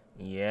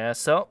 Yeah,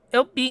 so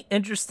it'll be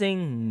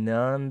interesting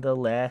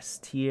nonetheless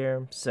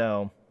here.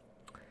 So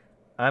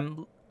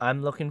I'm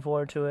looking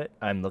forward to it.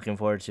 I'm looking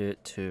forward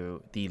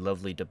to the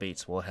lovely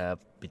debates we'll have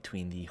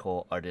between the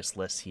whole artist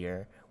list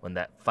here when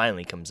that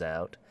finally comes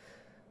out.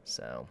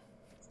 So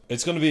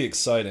it's going to be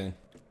exciting.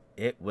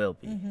 It will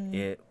be. Mm-hmm.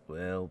 It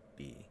will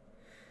be.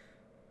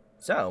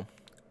 So,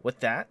 with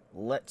that,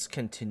 let's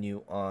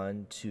continue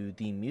on to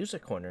the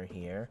music corner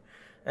here.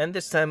 And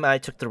this time I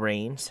took the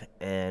reins,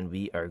 and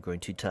we are going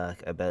to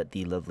talk about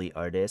the lovely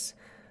artist,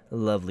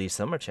 Lovely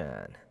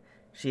Summer-chan.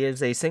 She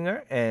is a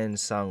singer and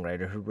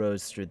songwriter who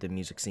rose through the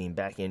music scene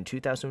back in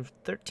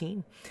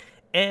 2013,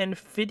 and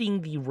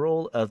fitting the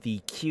role of the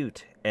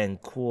cute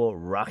and cool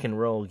rock and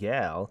roll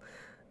gal,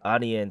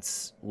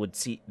 audience will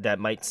see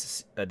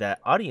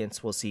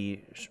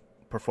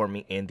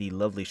performing in the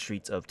lovely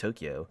streets of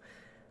Tokyo.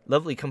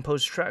 Lovely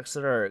composed tracks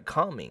that are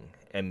calming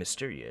and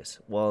mysterious,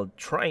 while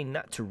trying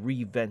not to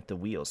reinvent the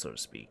wheel, so to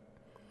speak.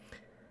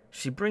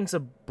 She brings a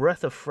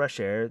breath of fresh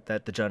air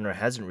that the genre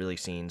hasn't really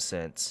seen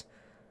since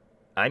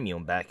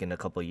Aimyon back in a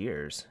couple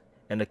years,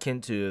 and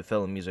akin to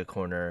fellow music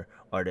corner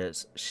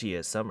artist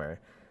Shia Summer,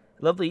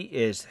 Lovely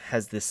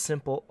has this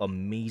simple,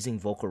 amazing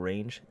vocal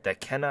range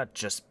that cannot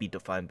just be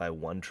defined by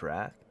one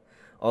track.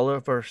 All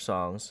of her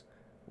songs,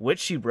 which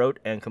she wrote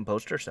and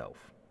composed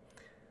herself.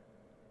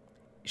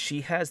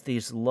 She has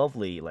these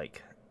lovely,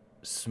 like,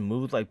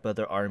 smooth like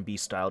butter R&B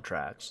style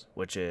tracks,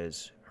 which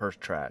is her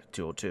track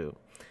 202,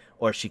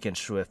 or she can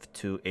shift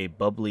to a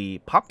bubbly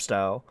pop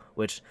style,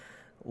 which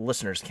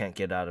listeners can't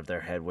get out of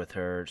their head with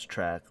her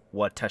track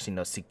Watashi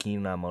no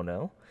Sukina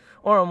Mono,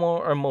 or a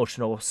more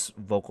emotional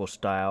vocal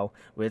style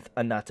with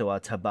Anata wa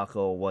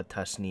Tabako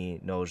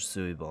Watashi no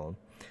Suibon.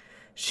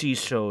 She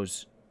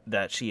shows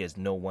that she is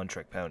no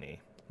one-trick pony,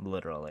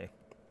 literally.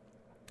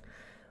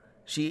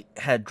 She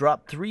had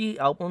dropped 3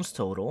 albums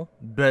total,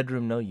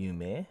 Bedroom no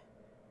Yume,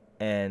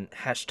 and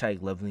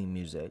 #Lovely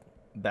Music,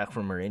 back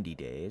from her indie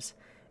days,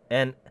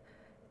 and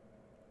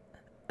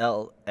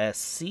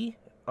LSC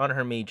on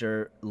her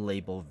major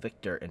label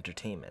Victor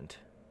Entertainment.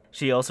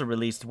 She also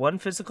released 1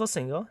 physical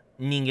single,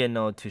 Ningen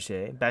no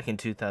Touche, back in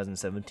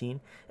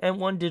 2017, and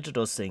 1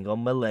 digital single,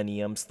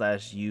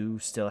 Millennium/You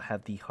Still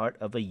Have the Heart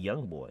of a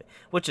Young Boy,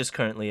 which is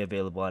currently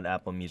available on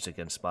Apple Music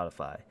and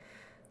Spotify.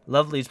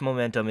 Lovely's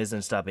momentum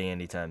isn't stopping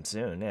anytime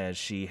soon, as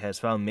she has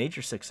found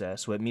major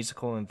success with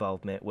musical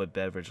involvement with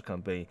beverage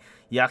company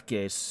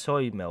Yakkei's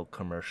soy milk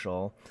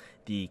commercial,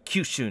 the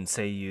Kyushun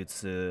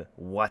Seiyutsu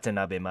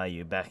Watanabe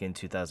Mayu back in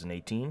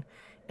 2018,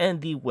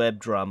 and the web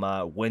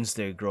drama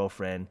Wednesday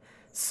Girlfriend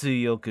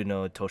Suyoku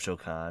no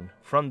Toshokan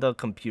from the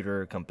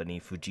computer company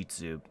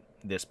Fujitsu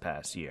this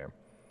past year.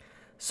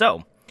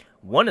 So,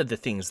 one of the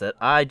things that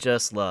I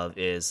just love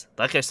is,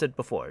 like I said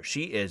before,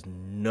 she is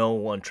no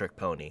one-trick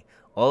pony.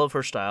 All of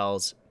her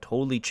styles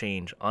totally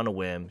change on a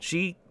whim.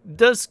 She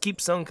does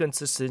keep some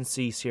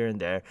consistencies here and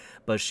there,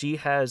 but she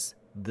has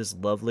this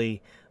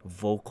lovely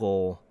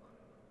vocal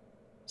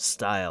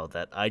style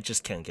that I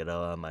just can't get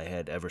out of my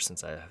head ever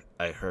since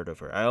I heard of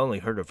her. I only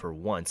heard of her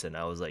once, and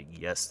I was like,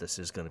 yes, this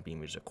is going to be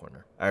Music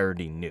Corner. I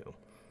already knew.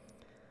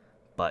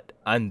 But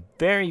I'm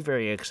very,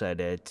 very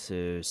excited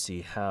to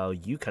see how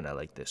you kind of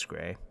like this,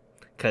 Gray.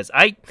 Because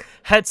I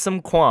had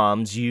some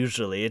qualms,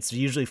 usually. It's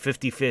usually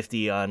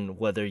 50-50 on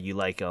whether you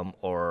like them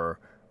or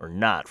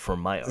not for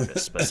my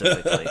artist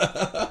specifically.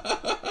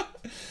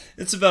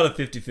 It's about a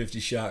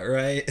 50-50 shot,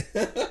 right?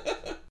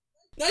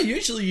 No,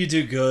 usually you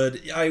do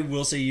good. I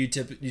will say you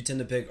tend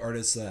to pick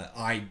artists that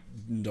I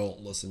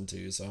don't listen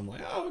to. So I'm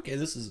like, oh, okay,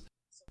 this is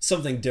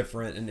something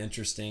different and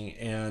interesting.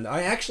 And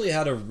I actually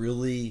had a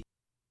really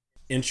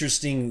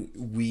interesting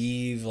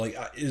weave. Like,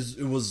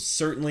 it was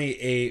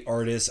certainly a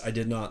artist I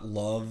did not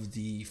love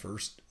the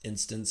first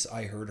instance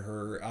I heard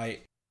her.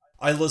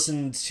 I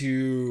listened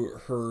to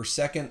her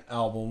second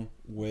album,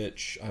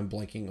 which I'm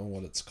blanking on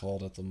what it's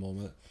called at the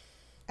moment.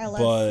 LSC?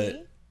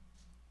 But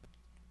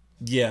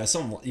yeah,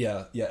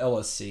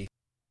 LSC,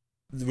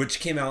 which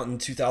came out in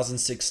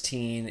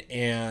 2016,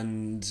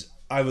 and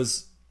I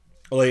was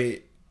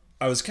kind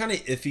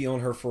of iffy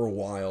on her for a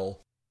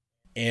while,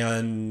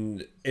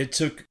 and it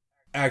took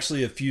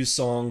actually a few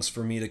songs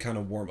for me to kind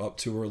of warm up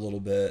to her a little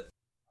bit.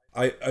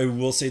 I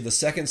will say the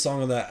second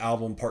song on that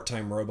album,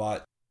 Part-Time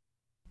Robot,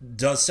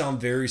 does sound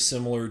very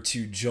similar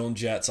to Joan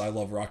Jett's I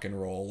Love Rock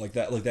and Roll. Like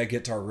that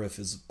guitar riff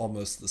is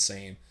almost the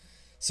same.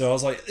 So I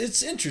was like,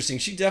 it's interesting.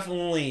 She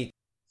definitely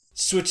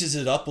switches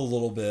it up a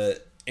little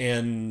bit,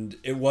 and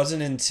it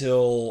wasn't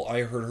until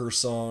I heard her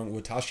song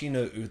Watashi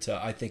no Uta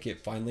I think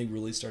it finally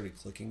really started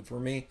clicking for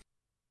me.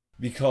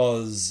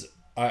 because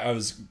I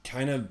was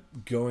kind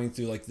of going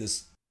through like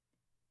this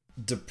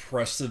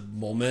depressive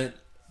moment,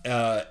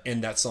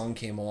 and that song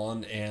came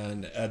on,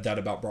 and that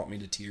about brought me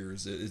to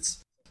tears.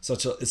 It's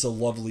a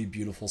lovely,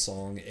 beautiful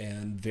song,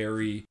 and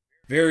very,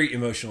 very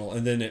emotional.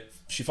 And then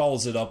she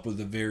follows it up with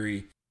a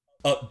very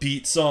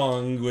upbeat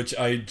song, which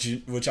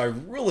I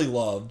really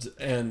loved,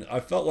 and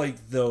I felt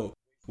like the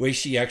way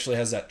she actually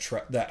has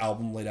that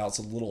album laid out is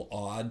a little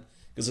odd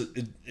because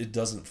it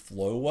doesn't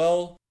flow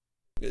well.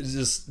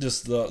 It's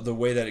just the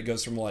way that it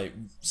goes from like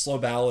slow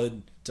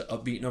ballad to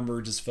upbeat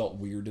number just felt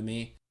weird to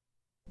me.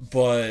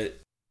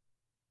 But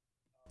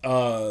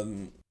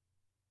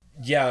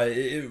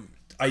yeah,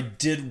 I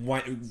did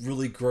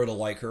really grow to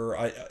like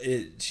her.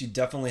 She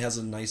definitely has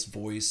a nice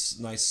voice,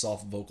 nice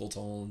soft vocal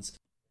tones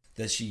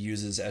that she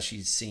uses as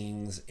she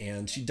sings,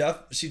 and she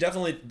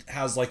definitely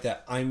has like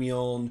that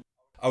Aimyon,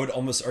 I would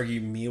almost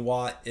argue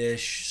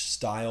Miwa-ish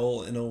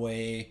style in a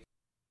way,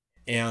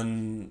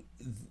 and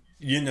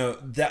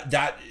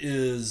that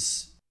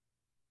is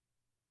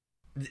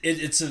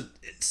it's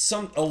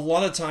a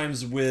lot of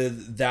times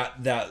with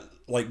that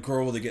like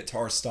girl with a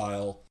guitar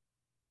style.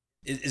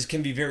 It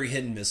can be very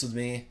hit and miss with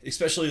me,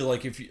 especially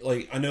like if you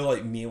like. I know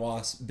like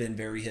Miwa's been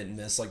very hit and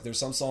miss. Like there's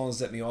some songs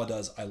that Miwa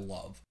does I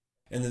love,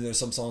 and then there's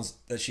some songs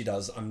that she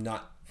does I'm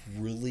not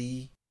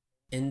really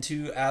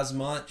into as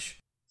much.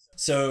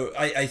 So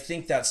I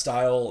think that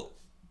style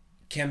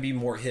can be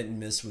more hit and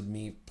miss with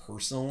me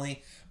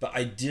personally, but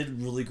I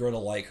did really grow to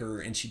like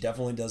her, and she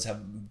definitely does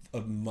have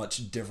a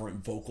much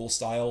different vocal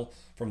style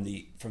from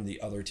the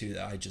other two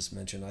that I just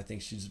mentioned. I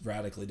think she's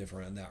radically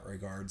different in that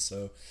regard.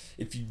 So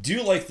if you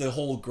do like the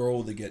whole girl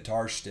with the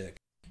guitar shtick,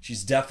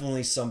 she's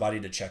definitely somebody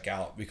to check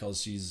out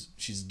because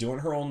she's doing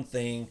her own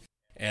thing,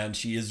 and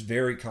she is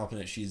very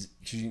competent. She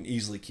can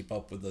easily keep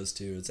up with those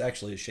two. It's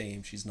actually a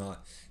shame she's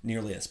not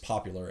nearly as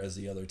popular as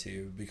the other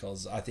two,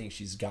 because I think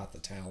she's got the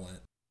talent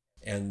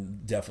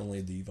and definitely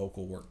the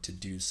vocal work to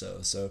do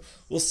so. So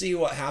we'll see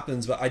what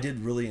happens, but I did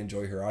really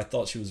enjoy her. I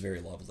thought she was very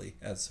lovely,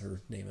 as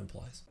her name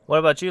implies. What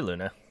about you,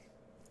 Luna?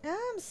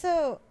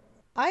 So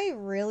I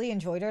really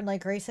enjoyed her. And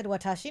like Grace said,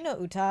 Watashi no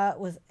Uta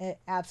was an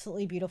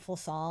absolutely beautiful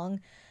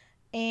song.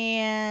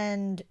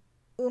 And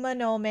Uma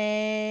no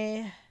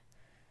Me...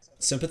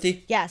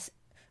 Sympathy? Yes.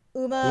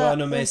 Uma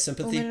no Me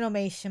Sympathy? Uma no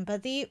Me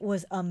Sympathy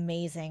was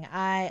amazing.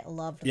 I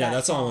loved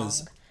that song.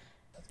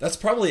 That's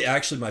probably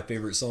actually my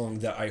favorite song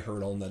that I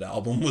heard on that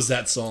album was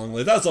that song.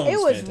 Like, that song was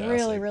fantastic. It was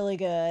really, really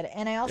good.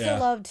 And I also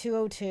loved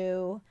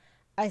 202.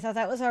 I thought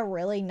that was a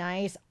really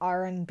nice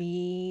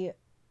R&B,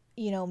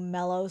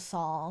 mellow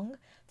song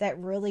that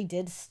really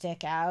did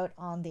stick out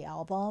on the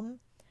album.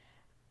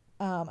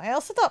 I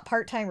also thought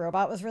Part-Time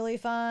Robot was really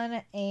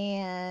fun.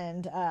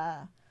 And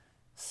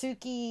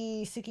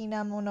Suki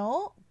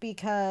Namono,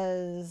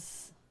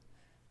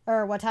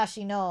 or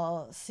Watashi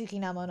no Suki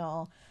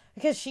Namono,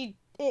 because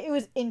it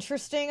was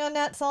interesting on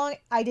that song.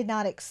 I did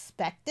not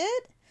expect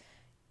it.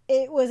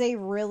 It was a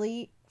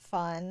really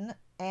fun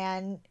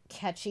and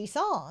catchy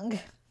song.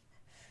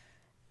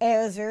 It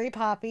was very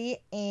poppy,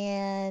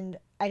 and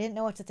I didn't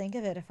know what to think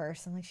of it at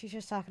first. I'm like, she's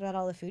just talking about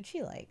all the food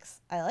she likes.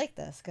 I like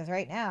this, because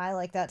right now I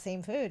like that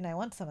same food, and I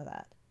want some of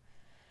that.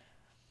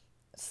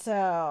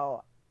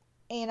 So,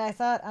 and I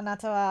thought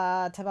Anata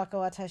wa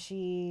Tabako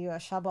Watashi wa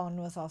Shabon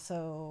was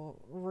also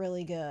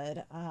really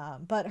good.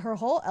 But her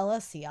whole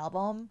LSC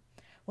album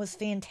was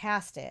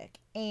fantastic,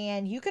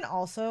 and you can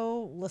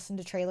also listen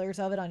to trailers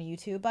of it on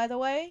YouTube, by the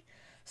way.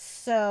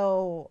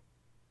 So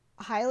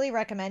highly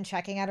recommend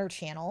checking out her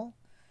channel.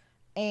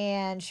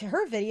 And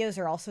her videos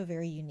are also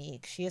very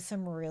unique. She has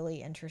some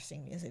really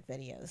interesting music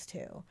videos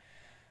too.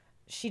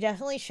 She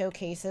definitely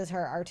showcases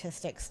her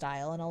artistic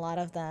style in a lot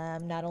of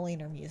them, not only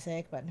in her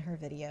music but in her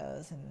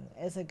videos, and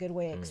is a good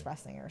way of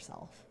expressing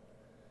herself.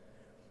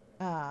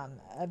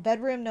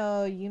 Bedroom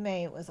no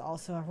Yume was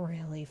also a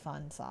really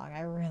fun song.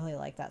 I really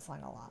like that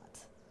song a lot.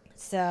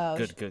 So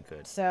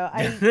Good. So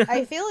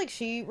I feel like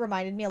she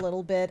reminded me a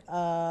little bit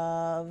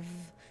of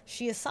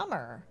She Is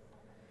Summer.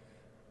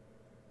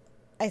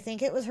 I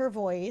think it was her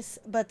voice,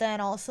 but then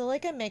also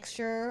like a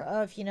mixture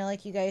of,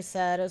 like you guys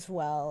said as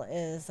well,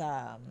 is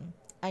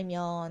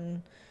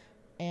Aimyon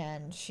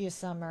and She Is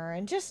Summer,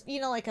 and just,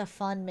 like a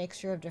fun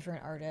mixture of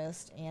different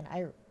artists.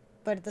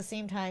 But at the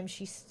same time,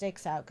 she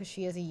sticks out because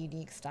she has a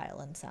unique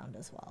style and sound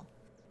as well.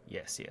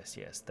 Yes.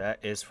 That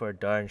is for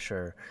darn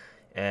sure.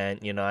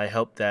 And, I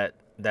hope that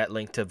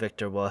link to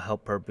Victor will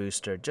help her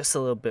boost her just a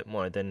little bit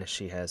more than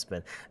she has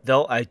been.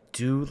 Though I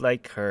do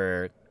like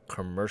her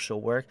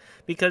commercial work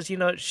because,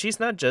 she's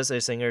not just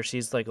a singer.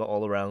 She's like an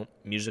all-around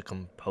music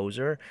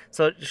composer.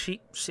 So she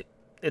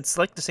it's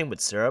like the same with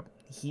Syrup.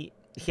 He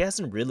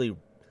hasn't really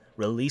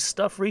released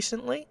stuff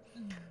recently.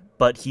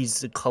 But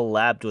he's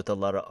collabed with a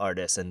lot of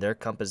artists, and their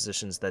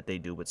compositions that they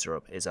do with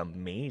Syrup is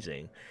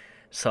amazing.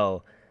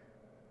 So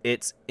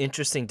it's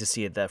interesting to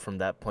see that from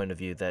that point of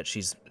view, that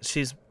she's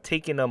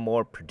taken a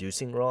more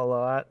producing role a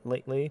lot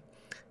lately.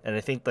 And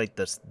I think like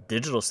this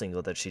digital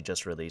single that she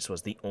just released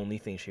was the only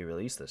thing she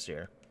released this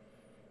year.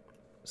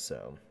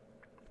 So,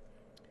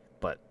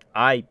 but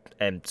I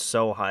am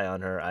so high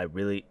on her. I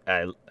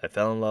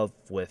fell in love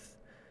with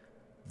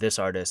this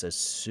artist as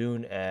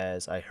soon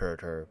as I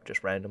heard her,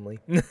 just randomly,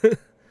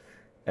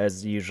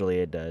 as usually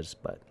it does.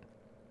 But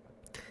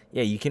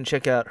yeah, you can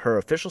check out her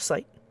official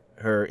site,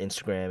 her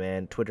Instagram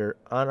and Twitter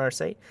on our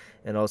site,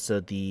 and also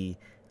the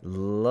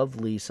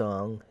lovely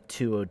song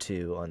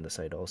 202 on the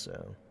site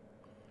also.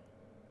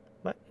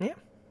 But yeah,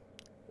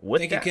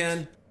 Thank you,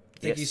 Ken.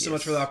 Thank you so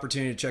much for the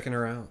opportunity of checking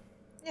her out.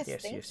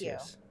 Yes, thank you.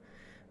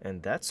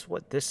 And that's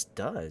what this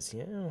does,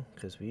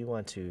 because we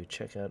want to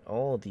check out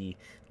all the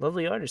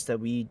lovely artists that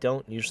we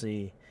don't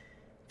usually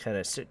kind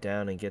of sit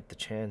down and get the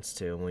chance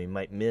to, and we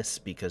might miss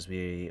because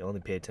we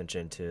only pay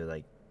attention to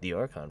like the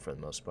Oricon for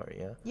the most part.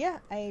 Yeah,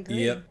 I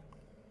agree. Yep.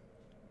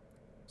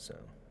 So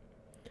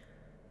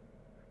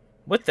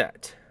with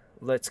that,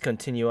 let's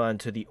continue on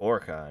to the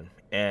Oricon.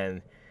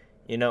 And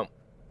I'm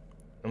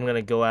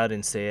gonna go out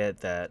and say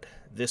it that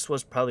this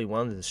was probably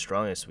one of the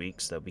strongest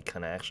weeks that we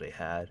kind of actually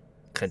had,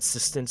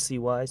 consistency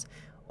wise,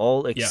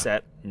 all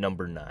except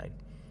number 9.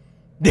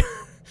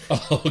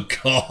 Oh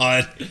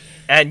God.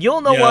 And you'll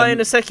know why in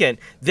a second.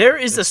 There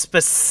is a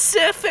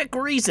specific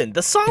reason.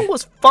 The song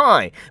was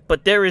fine,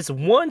 but there is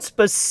one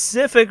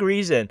specific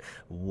reason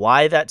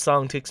why that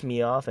song ticks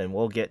me off, and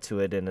we'll get to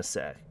it in a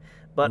sec.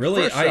 But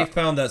really, I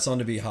found that song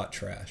to be hot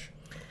trash.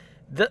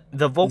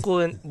 The vocal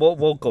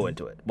we'll go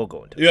into it.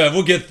 Yeah,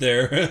 we'll get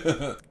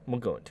there. We'll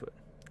go into it.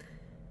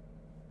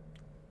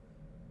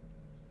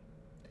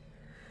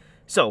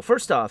 So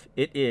first off,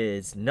 it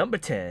is number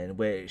 10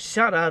 with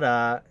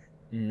Sharara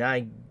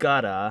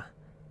Nagara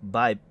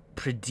by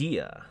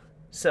Pridia.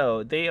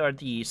 So they are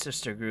the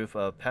sister group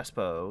of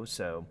Pespo.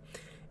 So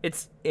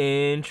it's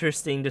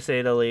interesting to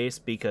say the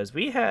least, because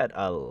we had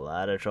a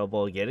lot of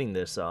trouble getting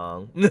this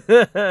song. We did.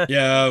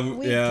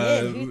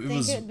 You'd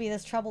think it'd be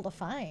this trouble to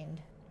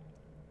find.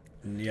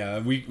 Yeah,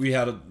 we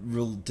had a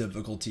real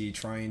difficulty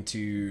trying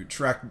to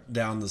track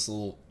down this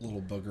little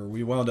booger.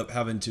 We wound up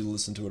having to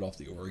listen to it off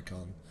the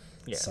Oricon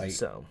site.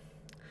 So,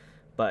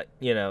 but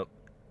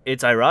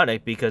it's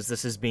ironic because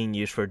this is being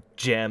used for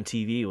Jam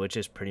TV, which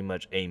is pretty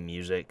much a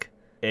music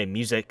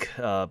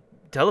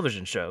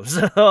television show.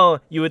 So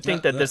you would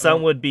think that the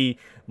song would be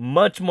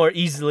much more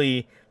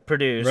easily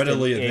produced,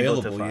 readily and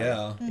available. able to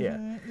find.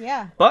 Mm-hmm.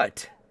 Yeah.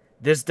 But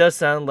this does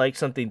sound like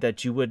something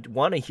that you would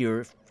want to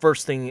hear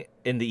first thing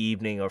in the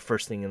evening or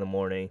first thing in the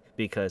morning,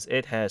 because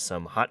it has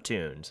some hot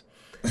tunes.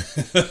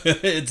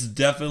 It's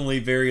definitely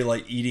very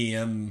like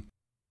EDM,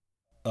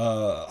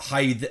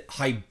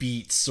 high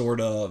beat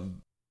sort of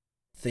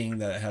thing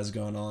that it has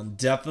going on.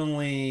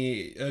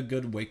 Definitely a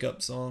good wake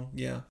up song.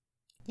 Yeah.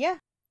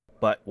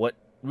 But what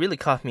really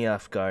caught me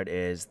off guard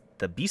is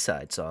the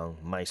B-side song,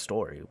 My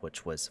Story,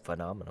 which was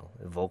phenomenal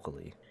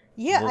vocally.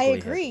 Yeah, I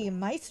agree.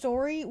 My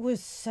Story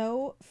was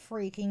so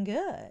freaking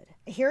good.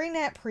 Hearing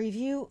that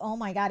preview, oh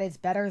my God, it's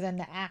better than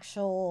the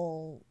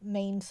actual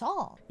main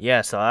song.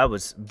 Yeah, so I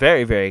was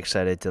very, very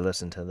excited to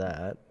listen to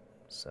that.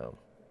 So,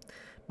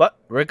 but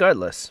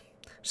regardless,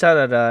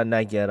 Sharara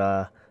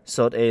Nagara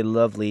sold a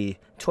lovely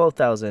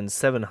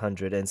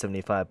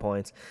 12,775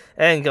 points.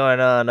 And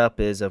going on up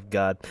is Of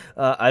God,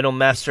 Idol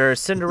Master,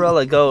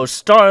 Cinderella Ghost,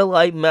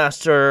 Starlight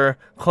Master,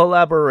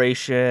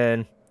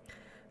 Collaboration,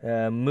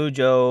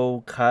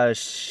 Mujo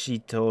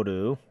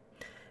Kashitoru.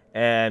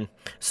 And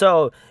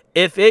so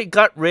if it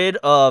got rid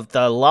of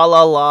the la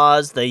la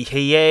la's, the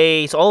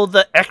heys, all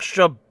the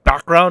extra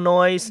background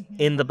noise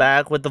in the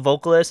back with the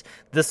vocalist,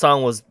 this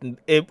song was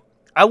it.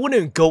 I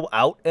wouldn't go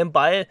out and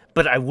buy it,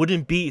 but I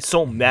wouldn't be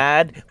so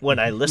mad when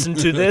I listen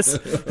to this.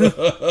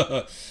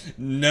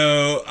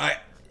 No,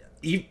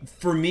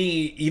 for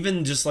me,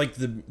 even just like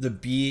the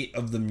beat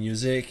of the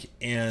music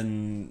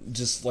and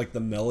just like the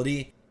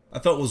melody, I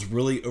felt was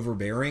really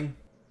overbearing.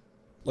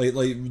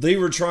 Like they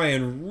were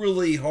trying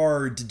really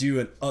hard to do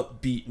an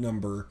upbeat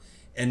number,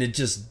 and it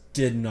just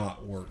did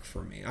not work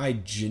for me. I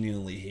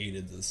genuinely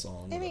hated this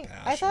song with a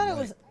passion. I thought it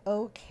was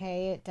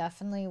okay. It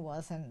definitely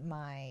wasn't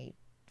my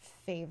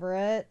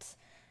favorite,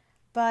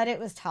 but it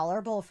was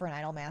tolerable for an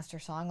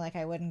Idolmaster song. Like,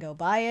 I wouldn't go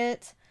buy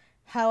it.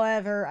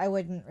 However, I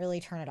wouldn't really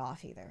turn it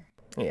off either.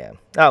 Yeah.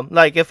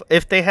 Like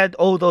if they had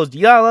all those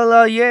ya la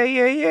la yay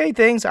yay yay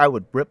things, I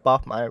would rip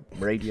off my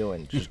radio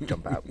and just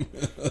jump out.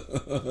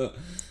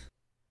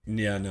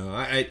 Yeah, no,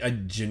 I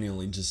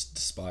genuinely just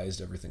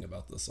despised everything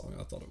about this song.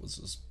 I thought it was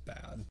just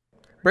bad.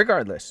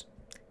 Regardless,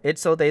 it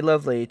sold a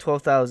lovely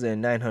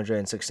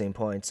 12,916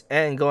 points,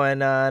 and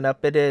going on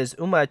up it is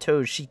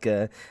Umato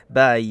Shika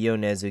by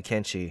Yonezu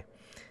Kenshi.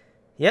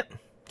 Yep,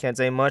 can't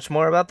say much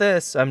more about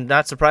this. I'm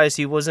not surprised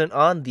he wasn't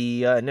on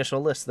the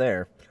initial list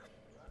there.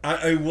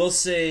 I will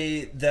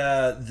say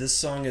that this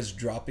song is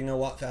dropping a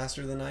lot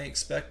faster than I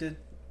expected.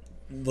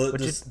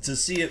 To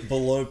see it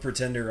below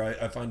Pretender,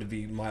 I find to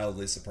be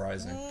mildly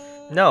surprising.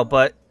 No,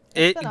 but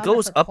it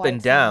goes up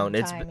and down.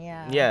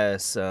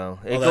 So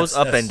it goes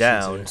up and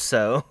down. fair.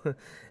 So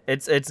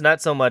It's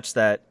not so much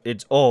that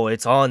it's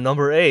on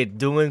number 8,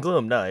 doom and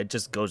gloom. No, it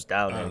just goes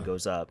down and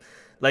goes up.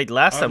 Like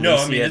last time no, we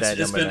I see mean it at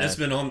it's number been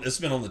 9. it's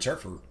been on the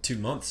chart for 2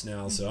 months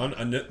now, so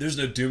I know, there's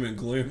no doom and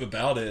gloom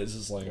about it. It's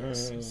just like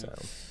So.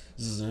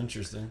 this is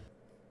interesting.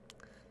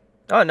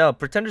 Oh no,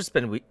 Pretender's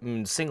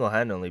been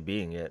single-handedly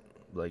beating it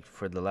like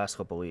for the last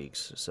couple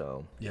weeks.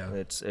 So Yeah.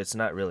 it's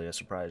not really a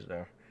surprise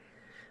there.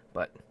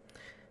 But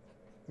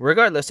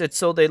regardless, it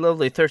sold a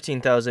lovely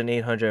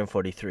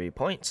 13,843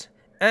 points.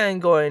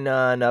 And going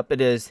on up,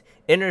 it is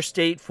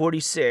Interstate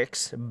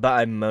 46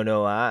 by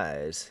Mono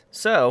Eyes.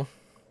 So,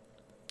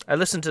 I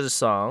listened to the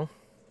song,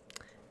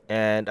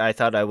 and I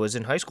thought I was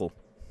in high school.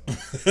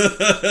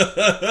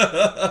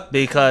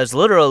 Because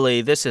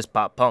literally, this is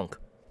pop punk.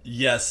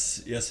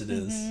 Yes, it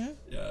is.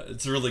 Yeah,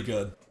 it's really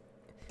good.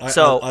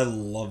 I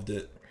loved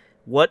it.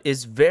 What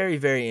is very,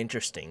 very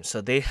interesting,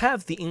 so they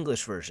have the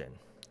English version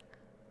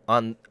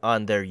on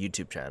their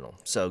YouTube channel.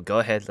 So go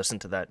ahead, listen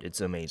to that.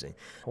 It's amazing.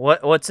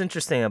 What's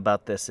interesting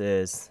about this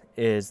is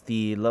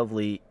the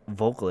lovely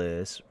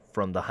vocalist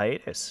from the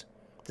Hiatus.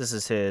 This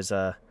is his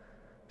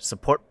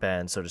support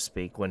band, so to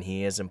speak, when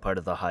he isn't part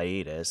of the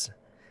Hiatus.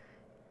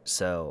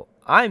 So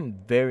I'm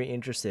very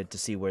interested to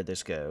see where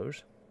this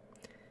goes.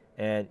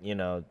 And,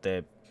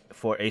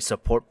 for a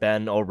support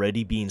band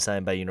already being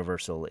signed by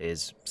Universal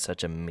is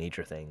such a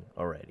major thing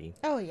already.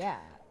 Oh, yeah.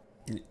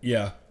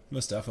 Yeah,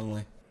 most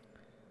definitely.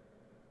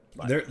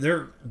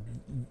 They're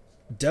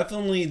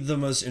definitely the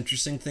most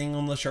interesting thing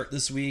on the chart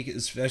this week,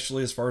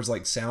 especially as far as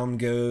like sound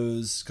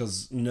goes,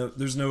 because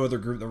there's no other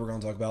group that we're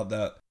going to talk about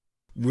that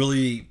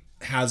really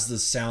has the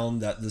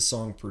sound that this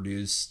song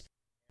produced.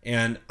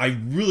 And I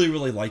really,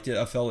 really liked it.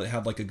 I felt it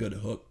had like a good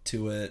hook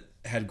to it,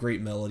 had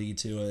great melody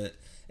to it,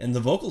 and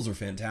the vocals are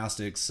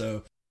fantastic.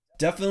 So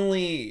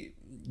definitely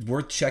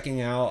worth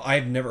checking out.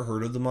 I've never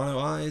heard of the Mono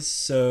Eyes,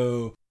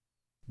 so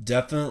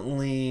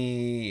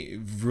definitely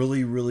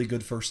really, really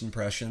good first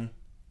impression.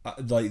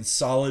 Like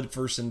solid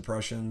first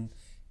impression,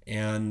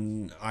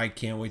 and I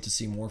can't wait to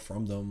see more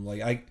from them.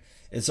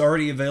 It's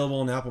already available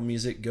on Apple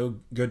Music. Go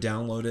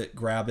download it,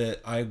 grab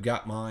it. I've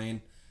got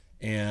mine,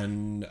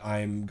 and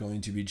I'm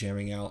going to be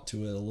jamming out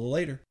to it a little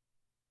later.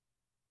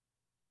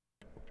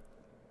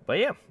 But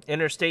yeah,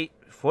 Interstate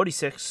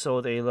 46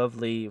 sold a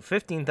lovely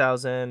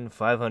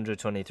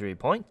 15,523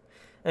 points.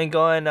 And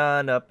going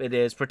on up, it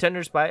is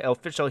Pretenders by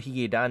Official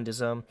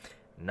Higedandism.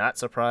 Not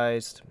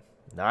surprised.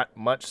 Not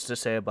much to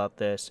say about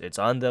this. It's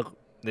gonna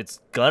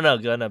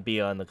be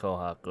on the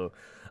Kohaku.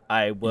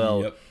 I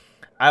will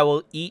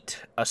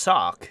eat a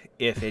sock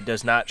if it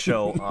does not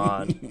show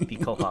on the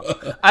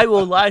Kohaku. I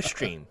will live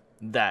stream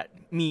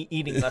me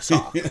eating a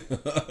sock.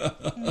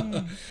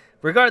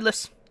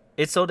 Regardless,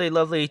 it sold a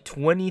lovely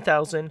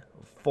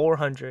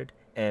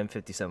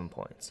 20,457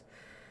 points.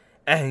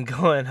 And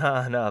going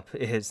on up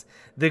is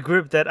the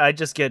group that I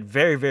just get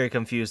very, very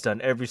confused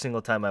on every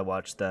single time I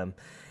watch them.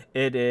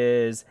 It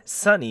is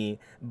Sunny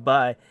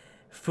by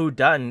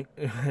Fudan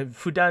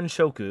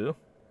Shoku.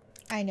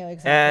 I know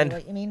exactly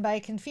what you mean by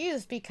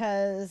confused,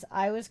 because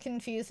I was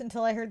confused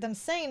until I heard them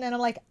sing, and I'm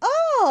like,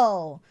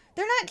 oh,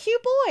 they're not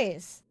cute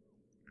boys.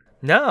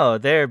 No,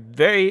 they're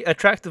very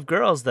attractive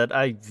girls that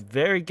I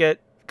very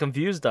get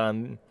confused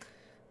on,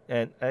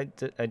 and I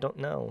don't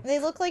know. They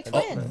look like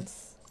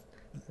twins.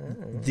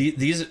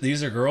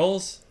 These are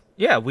girls?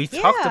 Yeah, we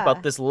talked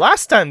about this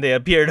last time they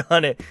appeared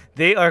on it.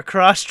 They are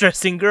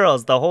cross-dressing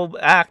girls. The whole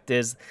act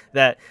is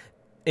that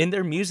in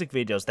their music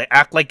videos, they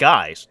act like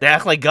guys. They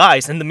act like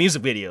guys in the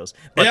music videos,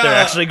 but they're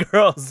actually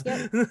girls.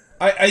 Yep.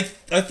 I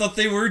thought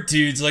they were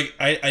dudes. Like,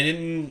 I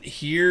didn't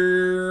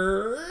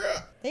hear...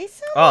 They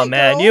sound like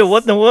man, girls. you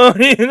what the world?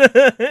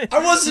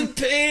 I wasn't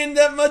paying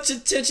that much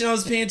attention. I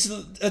was paying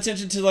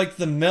attention to like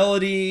the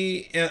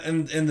melody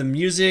and the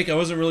music. I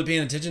wasn't really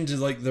paying attention to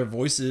like their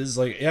voices.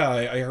 Like, yeah,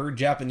 I heard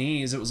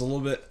Japanese. It was a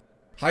little bit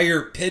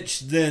higher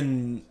pitched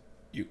than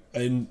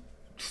a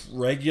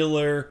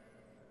regular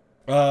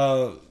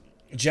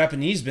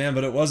Japanese band,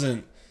 but it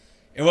wasn't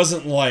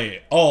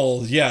like,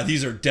 oh yeah,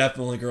 these are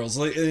definitely girls.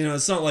 Like,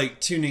 it's not like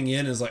tuning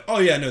in is like, oh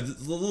yeah, no,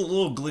 the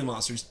little Glee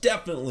Monsters,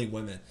 definitely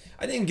women.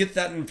 I didn't get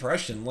that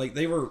impression. Like,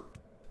 they were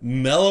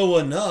mellow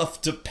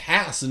enough to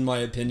pass, in my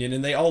opinion,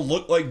 and they all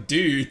look like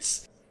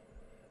dudes.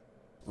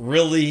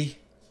 Really,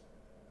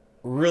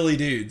 really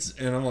dudes.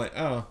 And I'm like,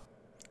 oh.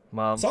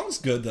 Mom. Song's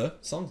good, though.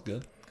 Song's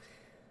good.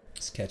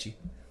 It's catchy.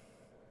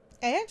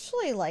 I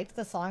actually liked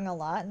the song a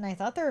lot, and I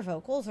thought their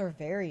vocals were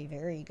very,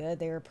 very good.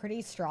 They were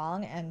pretty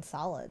strong and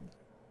solid.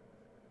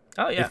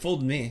 Oh, yeah. They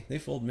fooled me.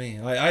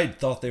 I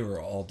thought they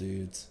were all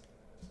dudes.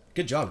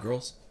 Good job,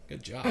 girls.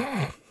 Good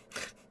job.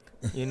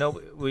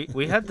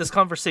 We had this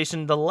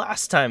conversation the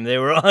last time they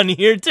were on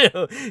here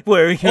too,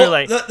 where you're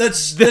like,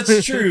 that's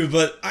true,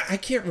 but I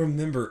can't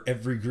remember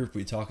every group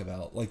we talk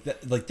about. Like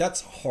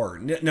that's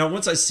hard. Now,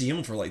 once I see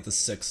them for like the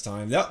 6th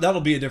time,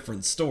 that'll be a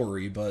different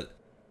story. But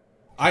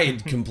I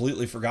had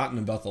completely forgotten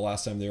about the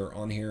last time they were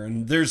on here.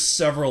 And there's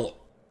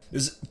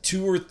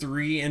 2 or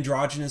 3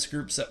 androgynous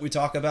groups that we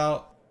talk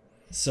about,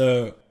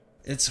 so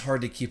it's hard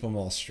to keep them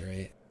all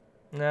straight.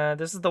 Nah,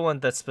 this is the one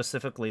that's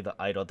specifically the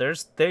idol.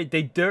 There's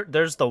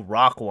the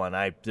rock one.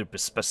 I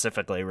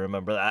specifically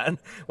remember that.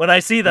 When I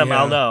see them,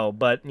 I'll know.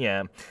 But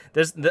yeah,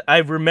 I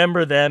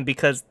remember them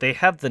because they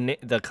have the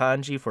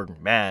kanji for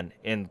man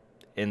in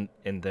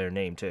their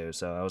name too.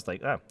 So I was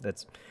like, oh,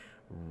 that's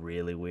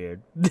really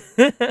weird.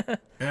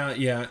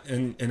 Yeah,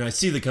 and I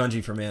see the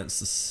kanji for man.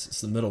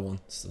 It's the middle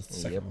one. It's the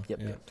second one.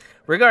 Yep.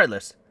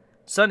 Regardless,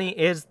 Sunny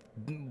is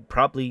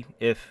probably,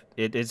 if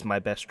it is my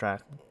best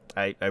track.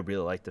 I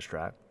really like this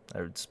track.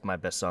 It's my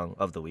best song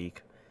of the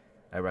week.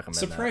 I recommend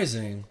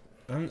Surprising.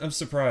 I'm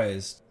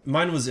surprised.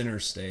 Mine was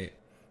Interstate.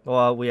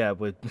 Well, yeah,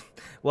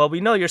 we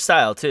know your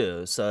style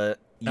too, so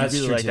That's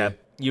really true like too. that.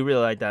 You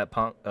really like that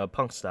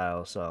punk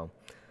style, so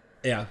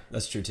Yeah,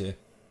 that's true too.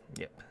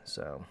 yep.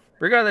 So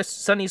regardless,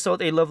 Sunny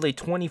sold a lovely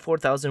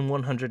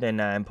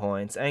 24,109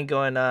 points, and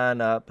going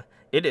on up,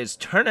 it is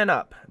Turning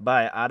Up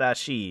by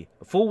Arashi.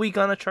 A full week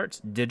on the charts,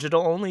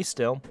 digital only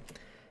still,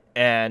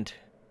 and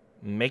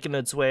making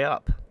its way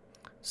up.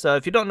 So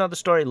if you don't know the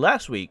story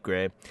last week,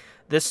 Gray,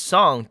 this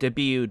song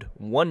debuted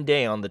one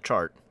day on the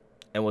chart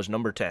and was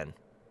number 10.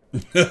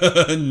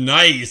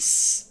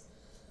 Nice.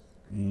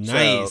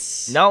 So,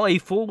 now a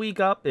full week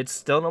up, it's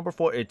still number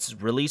 4. It's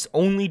released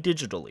only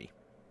digitally.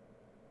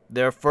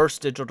 Their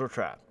first digital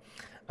track.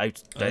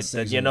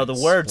 The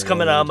words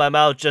coming out of my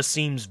mouth just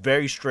seems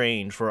very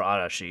strange for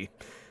Arashi.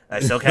 I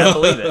still can't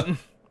believe it.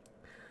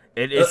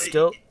 It is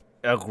still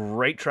a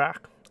great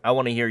track. I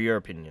want to hear your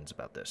opinions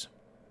about this.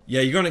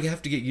 Yeah, you're going to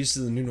have to get used to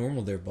the new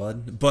normal there,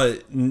 bud.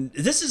 But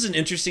this is an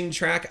interesting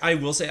track. I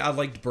will say I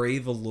liked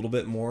Brave a little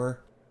bit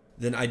more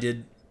than I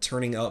did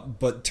Turning Up.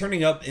 But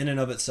Turning Up in and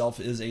of itself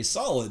is a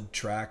solid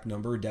track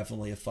number.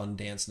 Definitely a fun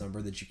dance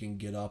number that you can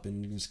get up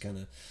and just kind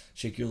of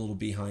shake your little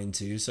behind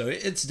to. So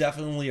it's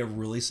definitely a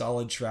really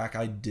solid track.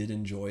 I did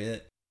enjoy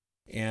it.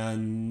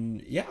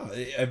 And yeah,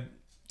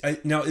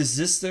 now, is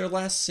this their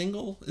last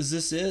single? Is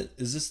this it?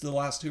 Is this the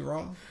last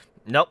hurrah?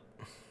 Nope.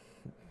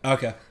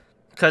 Okay.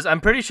 Because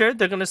I'm pretty sure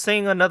they're going to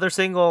sing another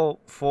single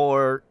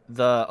for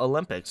the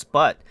Olympics.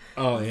 But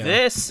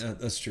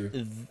that's true.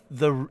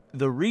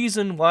 The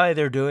reason why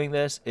they're doing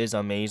this is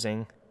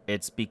amazing.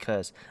 It's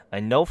because I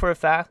know for a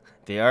fact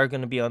they are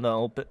going to be on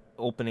the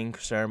opening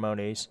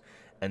ceremonies.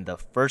 And the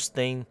first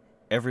thing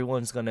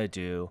everyone's going to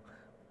do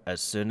as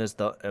soon as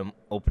the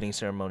opening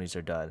ceremonies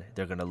are done,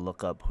 they're going to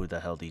look up who the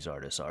hell these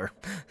artists are.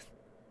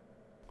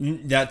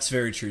 That's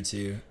very true,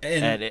 too.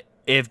 And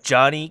if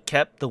Johnny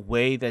kept the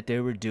way that they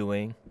were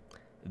doing,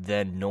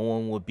 then no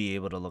one would be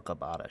able to look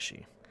up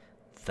Arashi.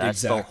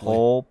 That's the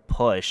whole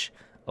push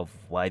of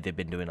why they've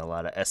been doing a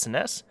lot of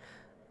SNS.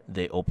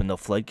 They open the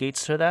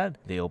floodgates to that.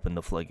 They open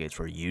the floodgates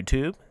for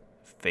YouTube,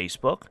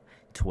 Facebook,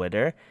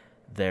 Twitter.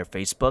 Their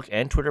Facebook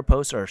and Twitter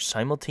posts are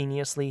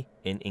simultaneously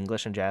in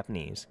English and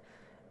Japanese,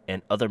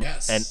 and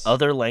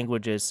other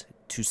languages,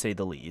 to say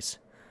the least.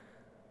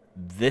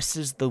 This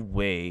is the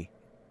way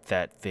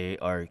that they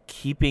are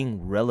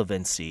keeping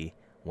relevancy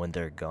when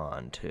they're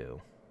gone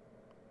too.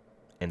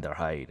 In their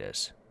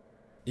hiatus.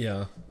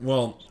 Yeah.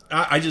 Well,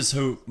 I just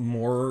hope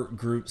more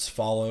groups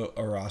follow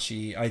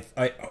Arashi.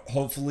 I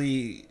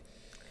hopefully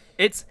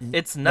it's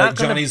not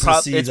gonna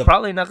it's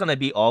probably not gonna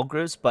be all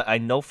groups, but I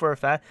know for a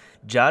fact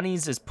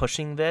Johnny's is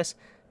pushing this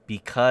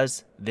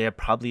because they're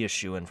probably a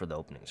shoo-in for the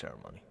opening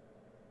ceremony.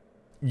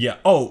 Yeah.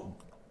 Oh.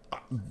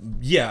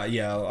 Yeah.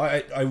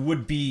 I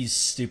would be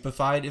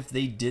stupefied if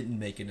they didn't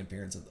make an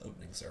appearance at the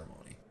opening ceremony.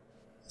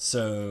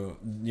 So,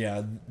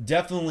 yeah,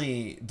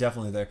 definitely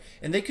there.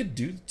 And they could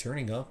do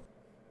Turning Up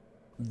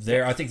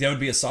there. I think that would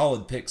be a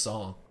solid pick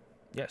song.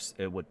 Yes,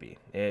 it would be.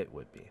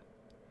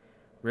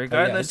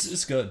 Regardless,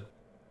 it's good.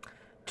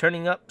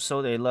 Turning Up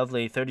sold a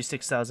lovely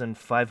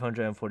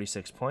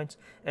 36,546 points.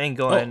 And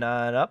going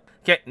on up.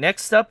 Okay,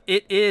 next up,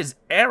 it is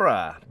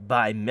Era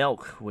by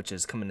Milk, which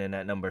is coming in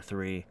at number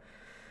 3.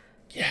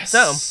 Yes.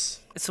 So,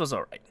 this was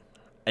all right.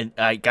 And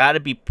I gotta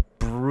be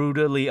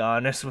brutally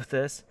honest with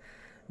this.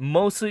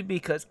 Mostly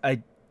because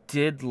I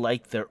did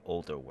like their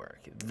older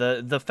work.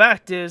 The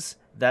fact is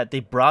that they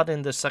brought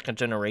in the second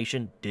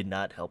generation did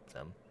not help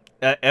them.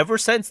 Ever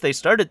since they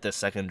started the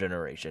second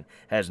generation,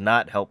 has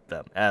not helped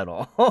them at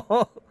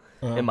all,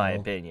 in my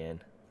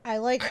opinion. I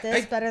like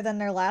this better than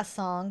their last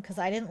song, because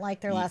I didn't like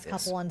their last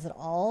couple ones at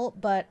all,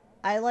 but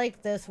I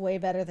like this way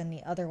better than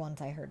the other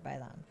ones I heard by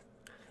them.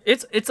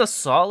 It's a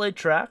solid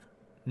track,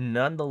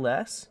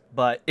 nonetheless,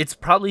 but it's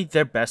probably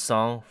their best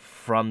song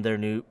from their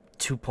new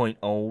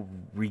 2.0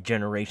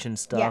 regeneration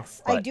stuff.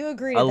 Yes, I do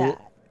agree to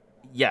that.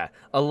 Yeah,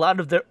 a lot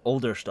of their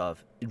older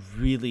stuff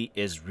really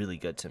is really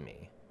good to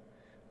me.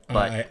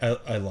 But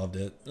I loved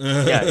it.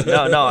 Yeah,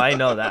 no, I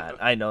know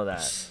that. I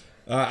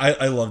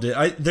loved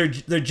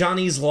it. They're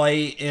Johnny's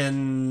Light,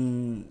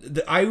 and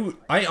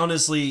I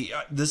honestly,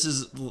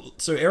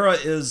 Era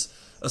is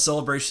a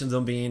celebration of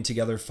them being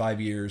together 5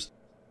 years,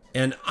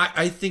 and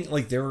I think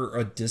like they're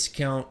a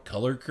discount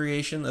color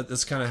creation.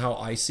 That's kind of how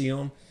I see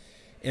them.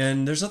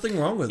 And there's nothing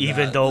wrong with that.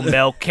 Even though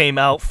Milk came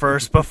out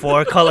first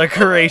before Color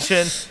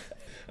Creation.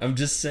 I'm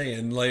just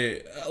saying,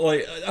 like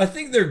I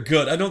think they're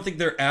good. I don't think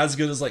they're as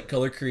good as like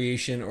Color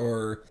Creation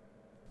or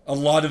a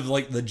lot of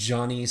like the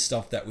Johnny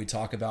stuff that we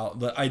talk about,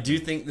 but I do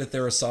think that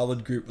they're a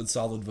solid group with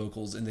solid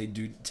vocals, and they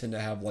do tend to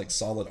have like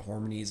solid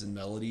harmonies and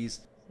melodies,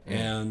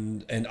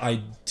 and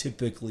I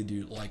typically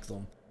do like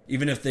them,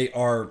 even if they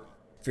are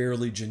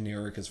fairly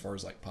generic as far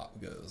as like pop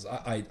goes.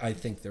 I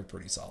think they're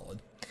pretty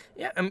solid.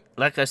 Yeah,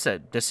 like I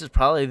said, this is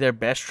probably their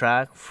best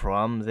track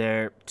from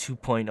their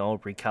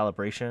 2.0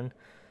 recalibration,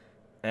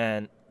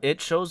 and it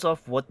shows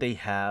off what they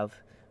have,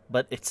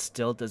 but it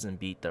still doesn't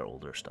beat their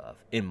older stuff,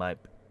 in my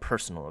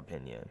personal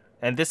opinion.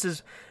 And this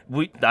is,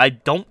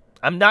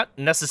 I'm not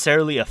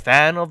necessarily a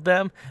fan of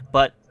them,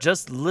 but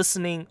just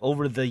listening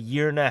over the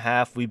year and a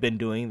half we've been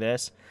doing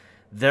this,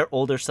 their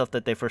older stuff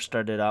that they first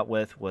started out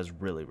with was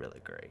really, really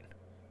great.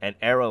 And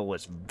Arrow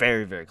was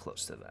very, very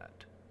close to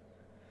that.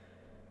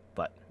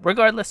 But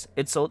regardless,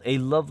 it sold a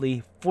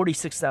lovely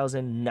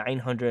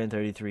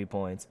 46,933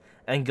 points.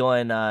 And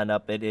going on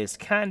up, it is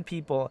Kind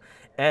People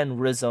and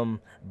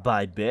Rhythm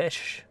by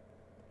Bish.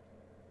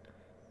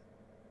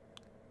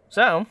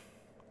 So,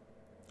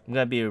 I'm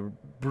going to be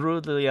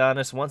brutally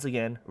honest. Once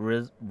again,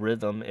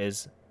 Rhythm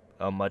is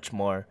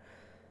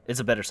it's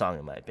a better song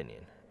in my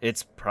opinion.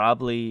 It's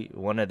probably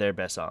one of their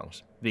best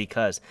songs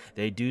because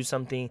they do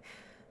something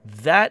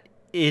that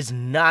is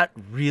not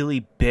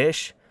really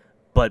Bish,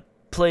 but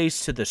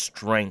plays to the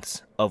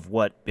strengths of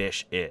what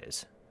Bish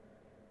is,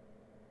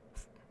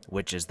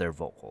 which is their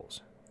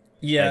vocals.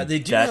 Yeah, and they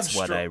do. That's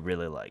what I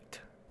really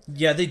liked.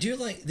 Yeah, they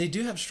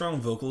do have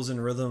strong vocals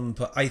and rhythm,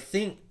 but I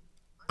think,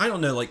 I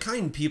don't know, like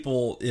Kind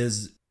People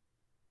is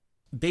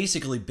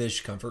basically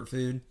Bish comfort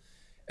food.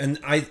 And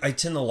I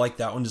tend to like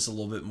that one just a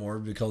little bit more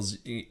because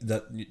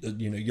that,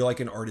 you know, you like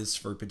an artist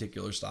for a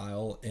particular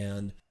style,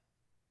 and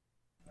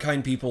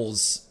Kind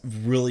People's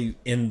really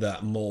in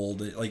that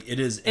mold. Like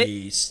it is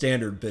a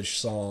standard Bish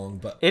song,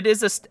 but it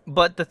is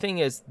but the thing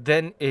is,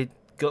 then it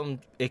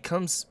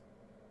comes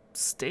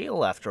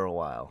stale after a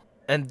while,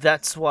 and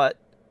that's what,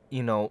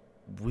 you know,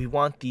 we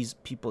want these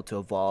people to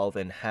evolve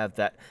and have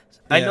that.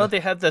 Yeah. I know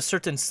they have that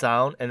certain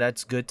sound, and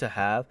that's good to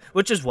have,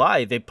 which is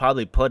why they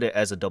probably put it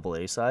as a double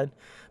A side.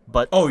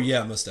 But oh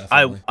yeah, most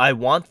definitely. I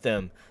want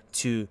them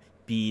to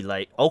be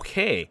like,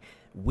 okay,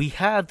 we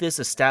have this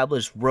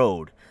established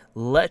road.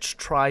 Let's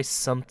try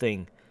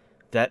something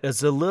that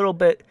is a little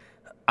bit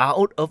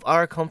out of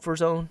our comfort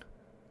zone,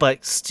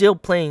 but still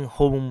playing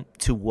home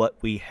to what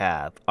we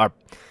have,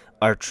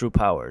 our true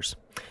powers.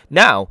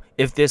 Now,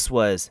 if this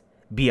was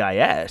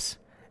BIS,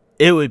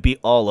 it would be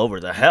all over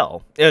the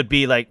hell. It would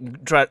be like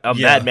a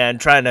madman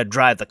trying to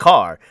drive the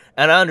car,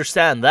 and I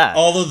understand that.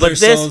 All of their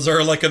songs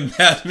are like a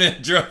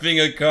madman driving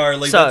a car.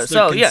 Like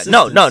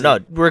no.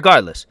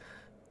 Regardless,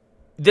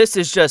 this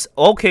is just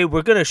okay.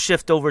 We're gonna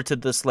shift over to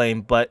this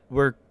lane, but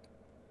we're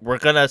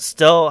gonna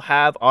still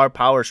have our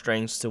power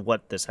strengths to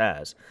what this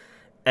has,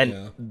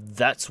 and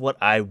that's what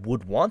I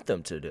would want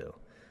them to do.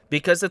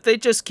 Because if they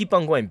just keep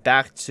on going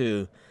back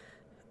to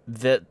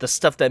the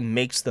stuff that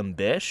makes them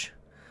Bish,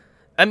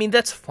 I mean,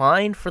 that's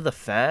fine for the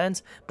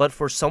fans, but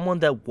for someone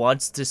that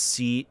wants to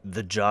see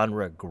the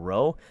genre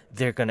grow,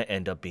 they're going to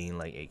end up being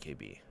like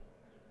AKB,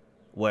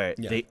 where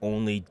they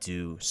only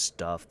do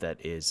stuff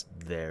that is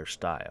their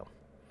style.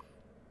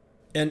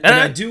 And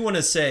I do want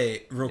to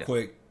say real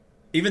quick,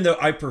 even though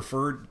I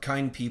preferred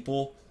Kind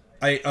People,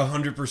 I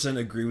 100%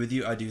 agree with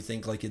you. I do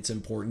think like it's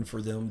important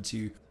for them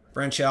to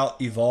branch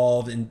out,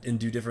 evolve, and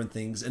do different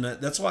things. And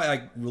that's why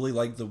I really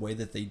like the way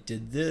that they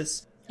did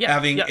this.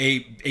 Having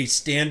a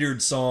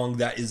standard song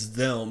that is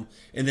them,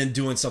 and then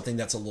doing something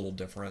that's a little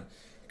different.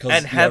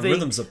 Because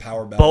Rhythm's a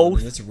power ballad,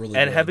 and it's really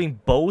good.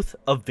 Having both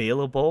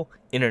available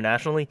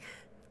internationally,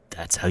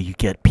 that's how you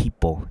get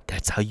people.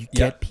 That's how you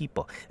get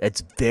people.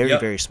 That's very,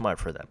 very smart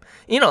for them.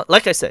 You know,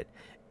 like I said,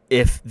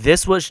 if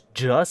this was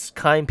just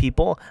Kind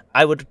People,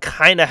 I would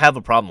kind of have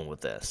a problem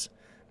with this.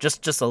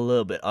 Just a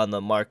little bit on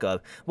the mark of,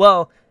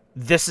 well,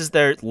 this is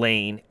their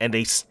lane, and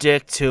they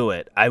stick to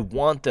it. I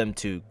want them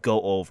to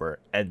go over,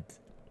 and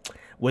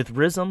with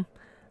Rhythm,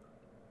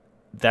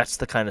 that's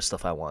the kind of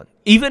stuff I want.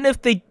 Even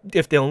if they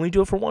only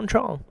do it for one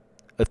song,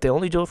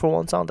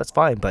 that's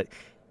fine. But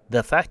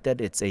the fact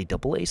that it's a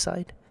double A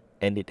side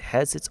and it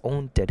has its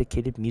own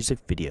dedicated music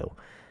video,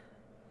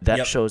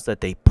 that shows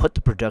that they put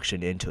the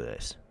production into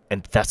this,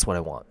 and that's what I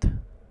want.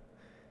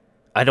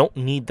 I don't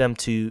need them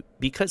to,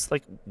 because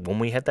like when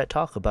we had that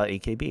talk about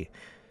AKB,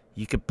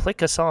 you could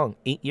pick a song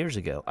 8 years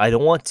ago. I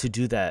don't want to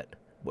do that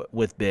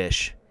with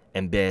Bish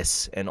and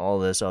Biss and all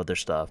this other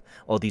stuff,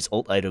 all these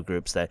old idol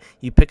groups that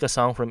you pick a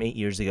song from 8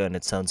 years ago and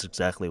it sounds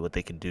exactly what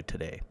they can do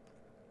today.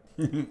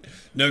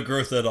 No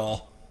growth at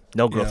all.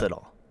 No growth at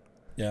all.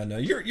 Yeah, no,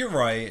 you're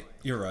right.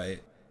 You're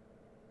right.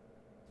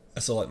 I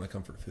still like my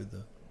comfort food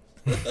though.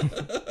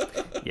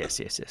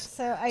 Yes.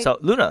 So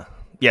Luna,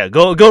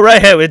 go right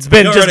ahead. It's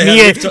been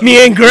just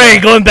me and Gray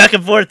going back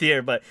and forth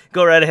here, but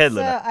go right ahead,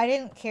 Luna. So I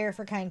didn't care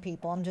for Kind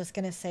People. I'm just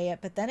gonna say it.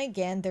 But then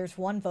again, there's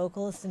one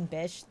vocalist in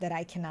Bish that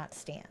I cannot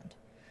stand.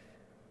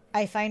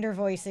 I find her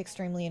voice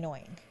extremely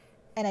annoying.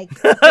 And I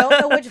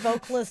don't know which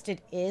vocalist it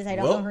is. I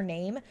don't know her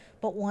name.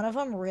 But one of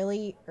them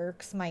really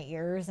irks my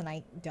ears, and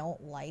I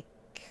don't like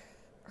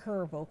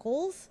her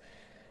vocals.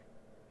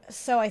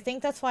 So I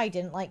think that's why I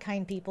didn't like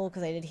Kind People,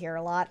 because I did hear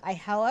a lot. I,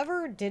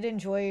 however, did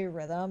enjoy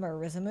Rhythm or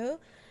Rizumu.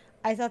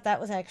 I thought that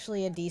was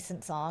actually a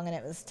decent song and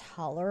it was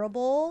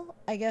tolerable.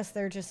 I guess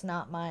they're just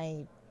not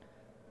my,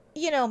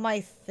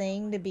 my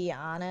thing, to be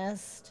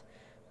honest.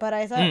 But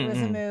I thought Mm-mm.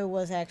 Rizumu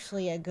was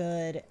actually a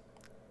good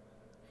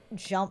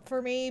jump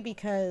for me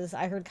because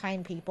I heard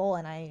Kind People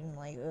and I'm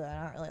like, "Ugh,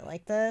 I don't really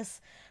like this."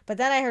 But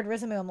then I heard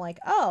Rizumu, I'm like,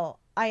 oh,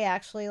 I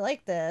actually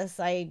like this.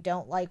 I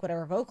don't like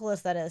whatever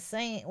vocalist that is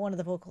saying, one of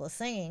the vocalists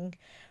singing,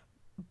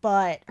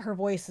 but her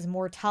voice is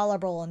more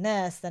tolerable in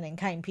this than in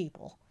Kind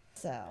People.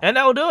 So, And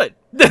that will do it.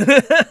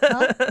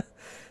 huh?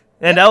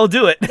 And Yep, that will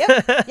do it.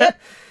 yep, yep.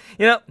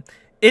 You know,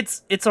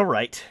 it's all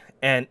right.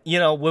 And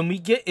when we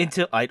get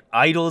into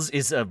idols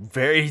is a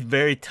very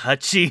very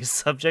touchy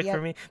subject for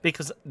Yep. me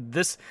because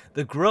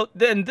the growth,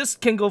 and this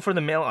can go for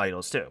the male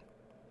idols too.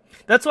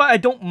 That's why I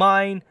don't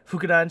mind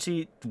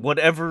Fukudanshi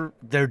whatever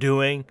they're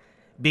doing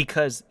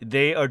because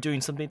they are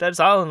doing something that is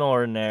out of the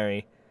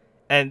ordinary.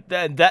 And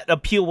that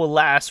appeal will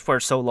last for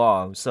so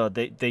long, so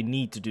they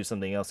need to do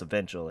something else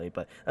eventually.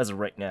 But as of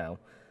right now,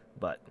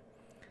 but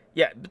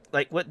yeah,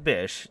 like with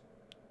Bish,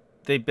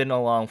 they've been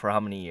along for how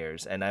many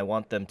years, and I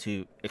want them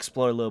to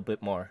explore a little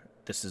bit more.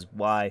 This is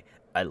why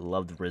I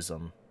loved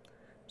Rhythm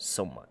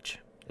so much.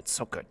 It's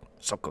so good,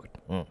 so good.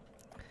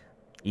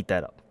 Eat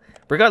that up.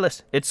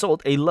 Regardless, it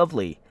sold a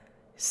lovely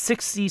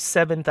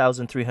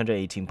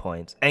 67,318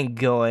 points, and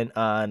going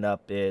on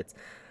up it's,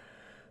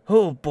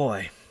 oh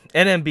boy,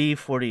 NMB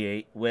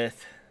 48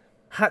 with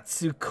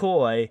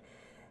Hatsukoi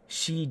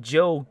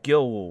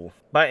Shijogyo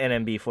by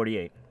NMB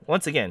 48.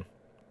 Once again,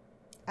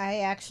 I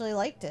actually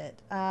liked it.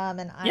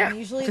 And I'm yeah,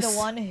 usually the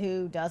one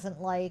who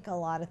doesn't like a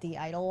lot of the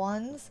idol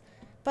ones.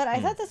 But I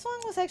thought this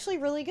song was actually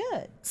really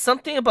good.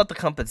 something about the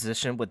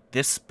composition with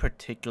this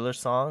particular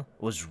song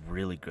was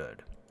really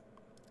good.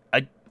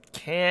 I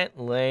can't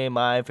lay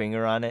my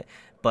finger on it,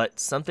 but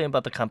something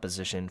about the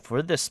composition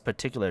for this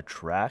particular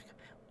track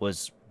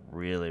was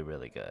really,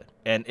 really good.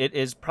 And it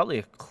is probably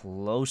a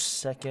close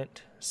second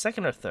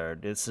or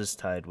third. This is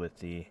tied with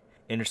the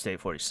Interstate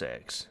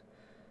 46.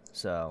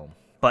 So,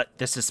 but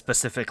this is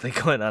specifically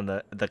going on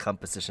the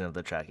composition of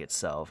the track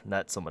itself,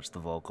 not so much the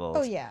vocals.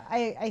 Oh, yeah.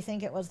 I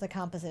think it was the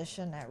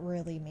composition that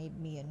really made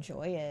me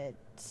enjoy it.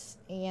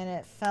 And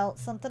it felt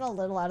something a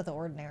little out of the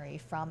ordinary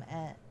from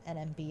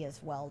NMB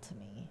as well to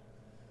me.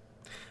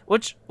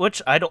 Which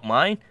I don't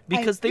mind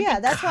because they've yeah,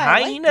 been that's why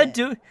I kind liked of it.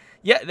 doing.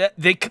 Yeah,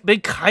 they've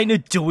been kind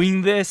of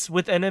doing this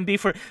with NMB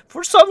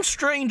for some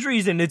strange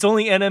reason. It's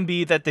only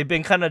NMB that they've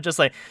been kind of just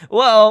like,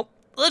 well,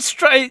 let's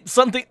try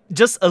something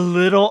just a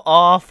little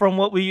off from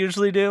what we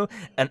usually do,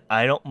 and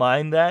I don't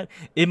mind that.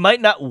 It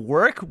might not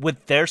work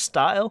with their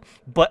style,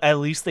 but at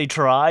least they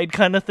tried,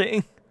 kind of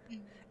thing.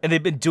 And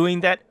they've been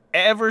doing that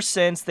ever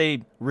since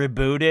they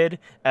rebooted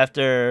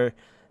after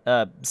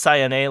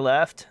Sayane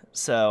left.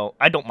 So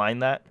I don't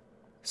mind that.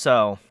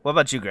 So, what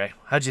about you, Gray?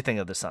 How'd you think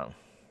of the song?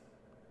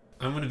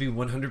 I'm going to be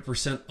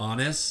 100%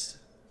 honest.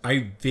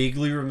 I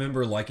vaguely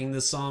remember liking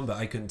this song, but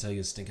I couldn't tell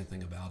you a stinking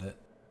thing about it.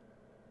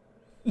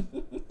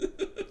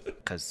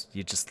 Because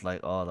you just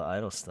like all the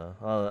idol stuff.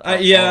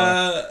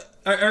 Yeah,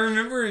 I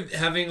remember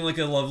having like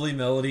a lovely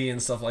melody and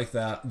stuff like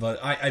that,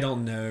 but I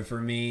don't know. For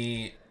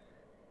me,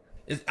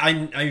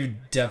 I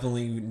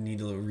definitely need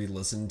to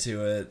re-listen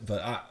to it,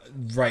 but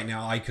right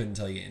now I couldn't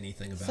tell you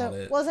anything about So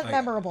it. it wasn't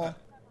memorable.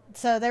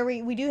 So there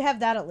we do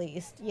have that at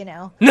least,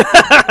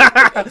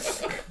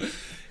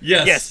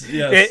 Yes.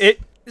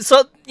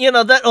 So,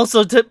 that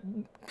also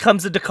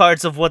comes into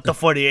cards of what the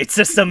 48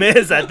 system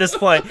is at this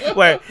point,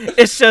 where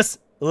it's just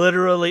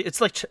literally,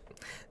 it's like,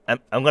 I'm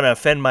going to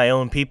offend my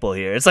own people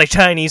here. It's like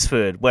Chinese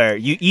food, where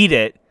you eat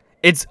it,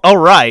 it's all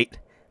right,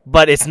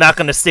 but it's not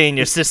going to stay in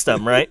your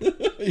system, right?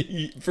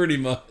 Pretty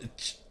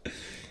much.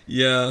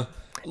 Yeah.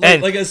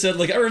 And like I said,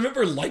 like I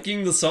remember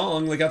liking the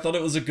song. Like I thought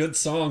it was a good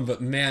song,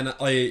 but man,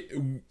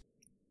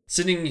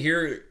 sitting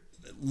here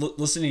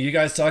listening to you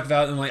guys talk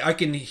about it, and like I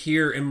can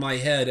hear in my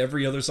head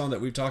every other song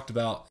that we've talked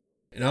about,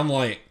 and I'm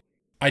like,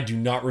 I do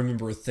not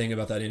remember a thing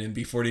about that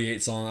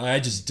NMB48 song. I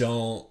just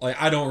don't. Like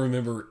I don't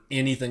remember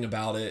anything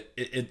about it.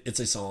 It's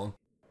a song.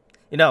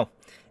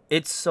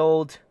 it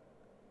sold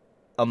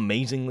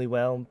amazingly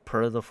well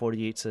per the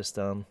 48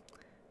 system,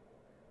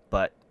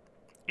 but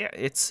yeah,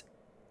 it's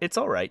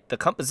all right. The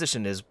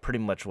composition is pretty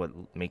much what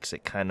makes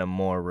it kind of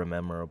more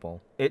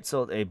memorable. It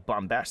sold a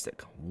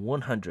bombastic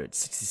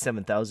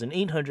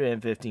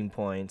 167,815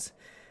 points.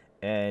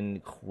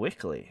 And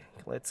quickly,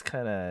 let's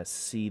kind of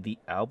see the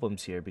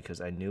albums here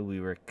because I knew we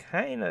were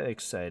kind of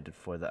excited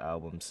for the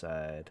album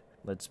side.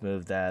 Let's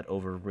move that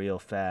over real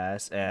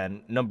fast.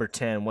 And number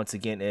 10, once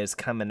again, is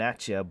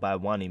Kaminachia by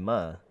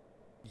Wanima.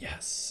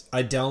 Yes.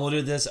 I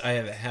downloaded this. I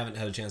haven't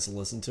had a chance to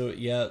listen to it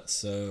yet,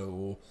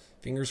 so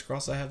fingers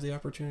crossed I have the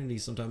opportunity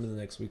sometime in the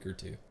next week or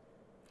two.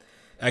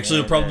 Actually,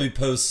 I'll probably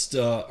post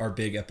our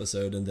big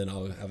episode, and then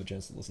I'll have a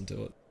chance to listen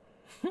to it.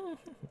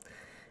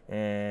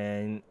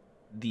 And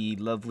the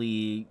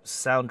lovely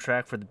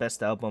soundtrack for the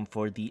best album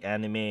for the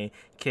anime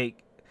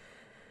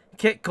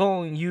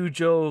Kekkon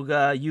Yujo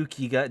ga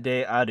Yuki ga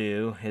de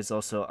Aru is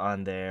also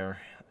on there.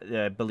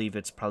 I believe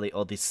it's probably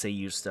all the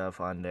Seiyu stuff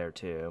on there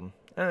too.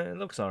 It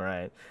looks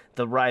alright.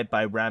 The Ride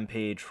by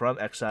Rampage from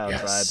Exile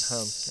Tribe,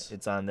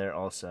 it's on there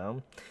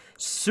also.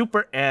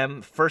 Super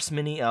M, first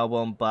mini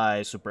album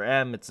by Super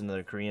M. It's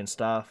another Korean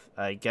stuff.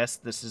 I guess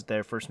this is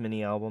their first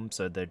mini album,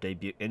 so their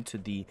debut into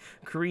the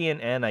Korean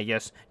and I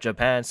guess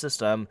Japan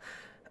system.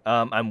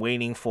 I'm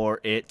waiting for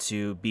it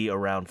to be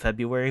around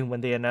February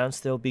when they announce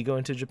they'll be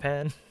going to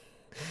Japan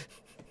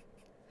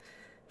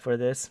for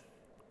this.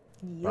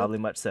 Yep. Probably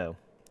much so.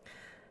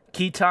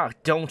 Kitak,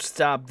 Don't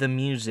Stop the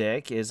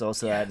Music is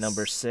also at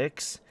number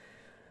 6.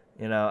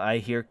 You know, I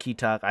hear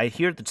Kitak, I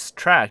hear this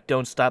track,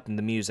 Don't Stop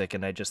the Music,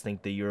 and I just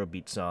think the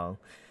Eurobeat song.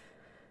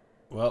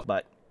 Well,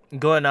 but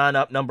going on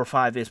up, number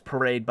 5 is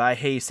Parade by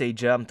Hey Say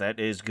Jump. That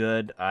is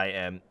good. I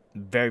am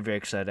very, very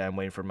excited. I'm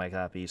waiting for my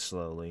copy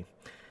slowly.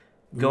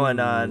 Going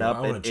on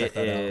up, it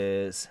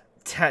is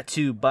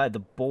Tattoo by the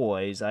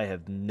Boys. I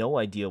have no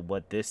idea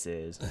what this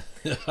is.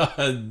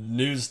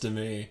 News to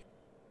me.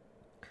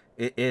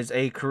 It is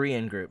a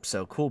Korean group,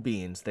 so cool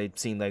beans. They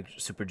seem like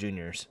Super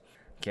Juniors.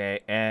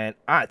 Okay, and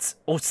Ats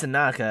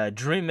Otsunaka,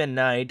 Dream at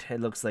Night. It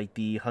looks like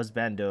the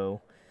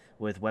husbando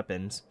with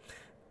weapons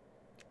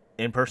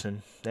in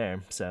person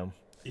there. So,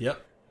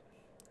 yep.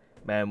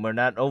 Man, we're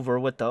not over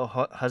with the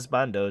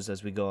husbandos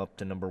as we go up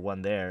to number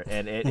 1 there.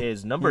 And it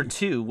is number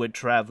 2 with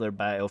Traveler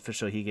by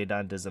Official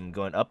Higedandism,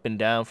 going up and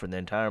down for the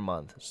entire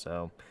month.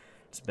 So,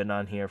 it's been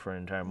on here for an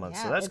entire month.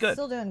 Yeah, so that's good.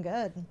 Still doing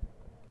good.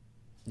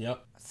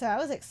 Yep. So I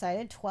was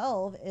excited.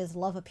 12 is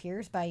Love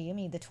Appears by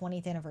Yumi, the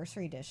 20th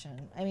anniversary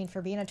edition. I mean,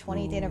 for being a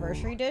 20th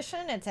anniversary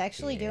edition, it's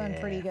actually doing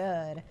pretty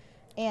good.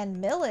 And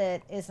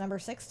Millet is number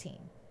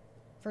 16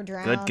 for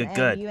Drown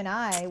and You and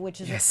I, which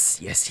is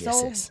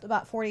sold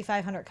about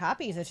 4,500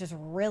 copies. It's just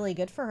really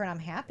good for her, and I'm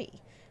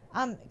happy.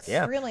 I'm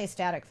extremely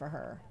ecstatic for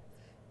her.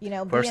 You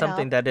know, for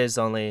something that is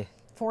only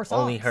 4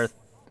 songs. Only her,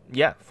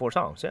 4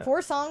 songs. Yeah,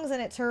 4 songs,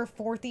 and it's her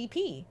 4th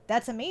EP.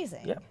 That's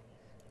amazing. Yeah,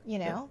 you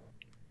know. Yeah.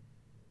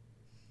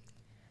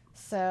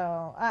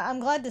 So I'm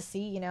glad to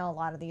see, a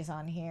lot of these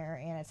on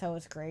here, and it's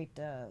always great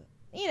to,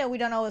 we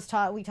don't always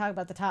talk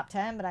about the top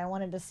 10, but I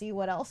wanted to see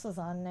what else is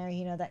on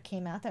there, that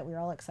came out that we were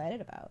all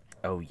excited about.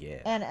 Oh, yeah.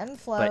 And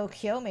M-Flow,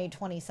 Kyo made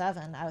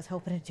 27. I was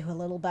hoping to do a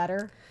little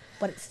better,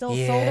 but it still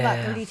sold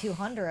about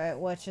 3,200,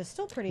 which is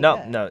still pretty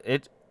good. No,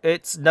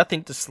 it's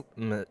nothing to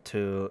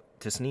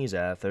sneeze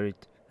at.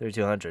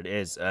 3,200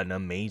 is an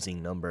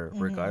amazing number,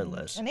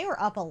 regardless. And they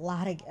were up a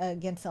lot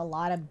against a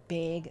lot of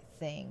big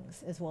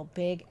things as well,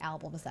 big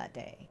albums that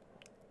day.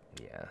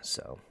 Yeah,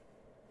 so.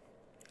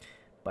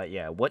 But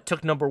yeah, what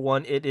took number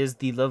 1? It is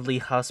the lovely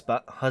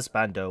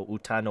Husbando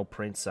Utano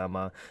Prince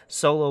Sama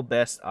solo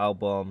best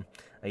album.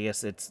 I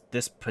guess it's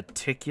this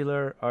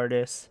particular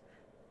artist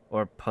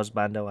or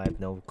Husbando. I have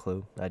no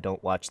clue. I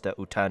don't watch the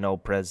Utano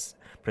Prince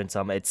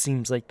Sama. It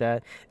seems like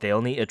that. They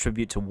only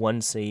attribute to one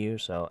Seiyu,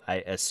 so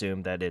I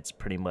assume that it's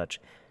pretty much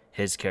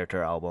his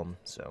character album.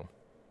 So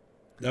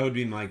that would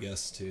be my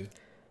guess too.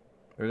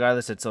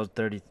 Regardless, it sold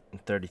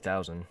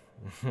 30,000.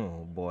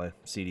 Oh boy,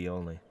 CD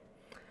only.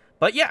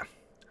 But yeah,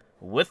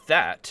 with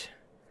that,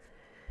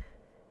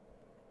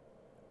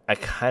 I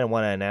kind of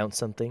want to announce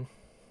something,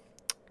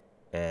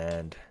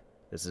 and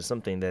this is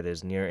something that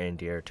is near and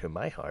dear to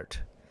my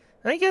heart.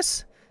 And I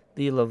guess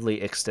the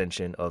lovely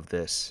extension of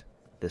this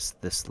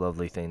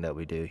lovely thing that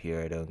we do here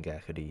at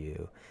Ongaku to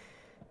You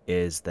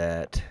is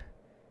that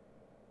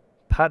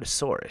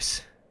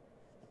Podosaurus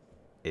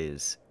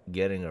is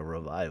getting a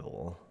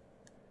revival.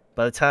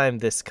 By the time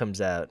this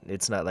comes out,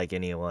 it's not like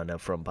anyone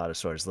from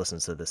Podosaurus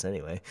listens to this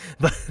anyway.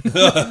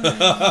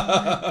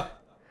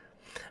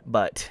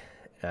 But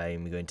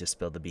I'm going to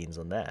spill the beans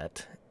on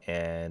that.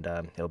 And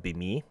it'll be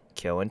me,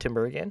 Kyo, and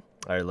Timber again,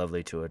 our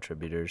lovely 2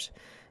 attributors.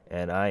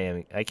 And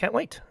I can't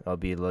wait. I'll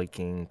be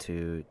looking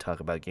to talk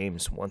about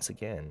games once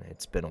again.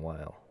 It's been a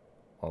while.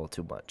 All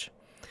too much.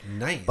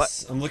 Nice.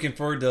 But I'm looking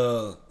forward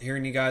to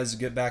hearing you guys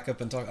get back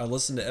up and talk. I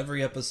listen to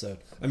every episode.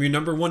 I'm your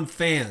number 1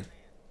 fan.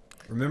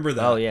 Remember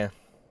that. Oh, yeah.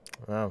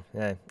 Oh,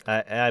 yeah.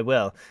 I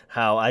will.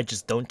 How I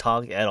just don't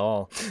talk at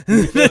all.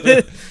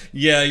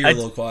 Yeah, you're a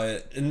little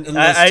quiet.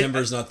 Unless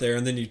Timber's not there,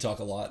 and then you talk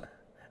a lot.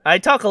 I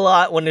talk a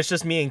lot when it's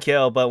just me and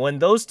Kill, but when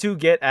those 2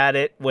 get at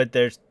it with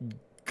their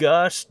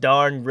gosh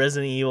darn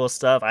Resident Evil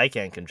stuff, I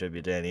can't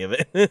contribute to any of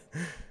it.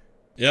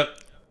 Yep.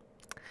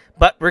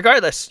 But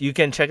regardless, you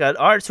can check out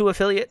our 2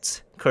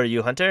 affiliates,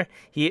 Koryu Hunter.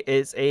 He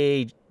is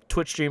a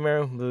Twitch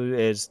streamer who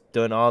is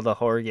doing all the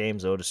horror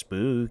games, all the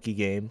spooky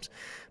games.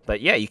 But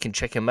yeah, you can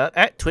check him out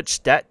at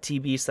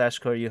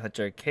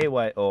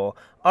twitch.tv/KoryuHunter,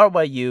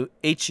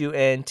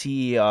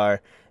 KYORYUHUNTER.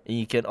 And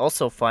you can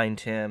also find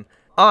him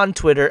on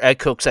Twitter at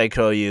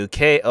KokusaiKoryu,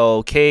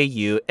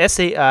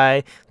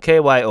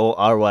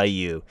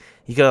 KokusaiKyoryu.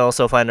 You can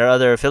also find our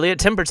other affiliate,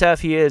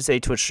 Timbertaft. He is a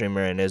Twitch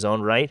streamer in his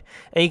own right.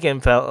 And you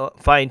can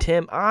find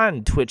him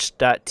on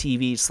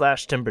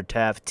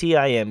twitch.tv/Timbertaft,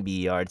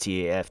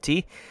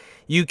 TIMBERTAFT.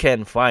 You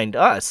can find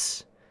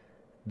us,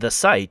 the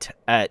site,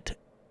 at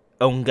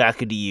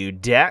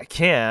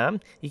ongakudu.com.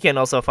 You can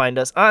also find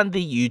us on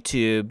the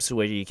YouTubes,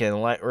 where you can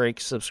like, rate,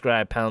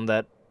 subscribe, pound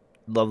that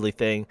lovely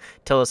thing.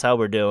 Tell us how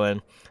we're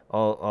doing.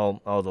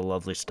 All the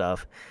lovely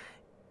stuff.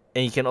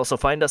 And you can also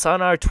find us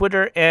on our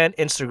Twitter and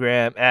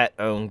Instagram at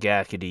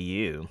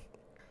ongakudu.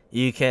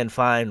 You can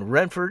find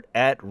Renford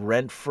at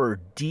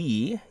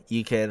RenfordD.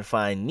 You can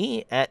find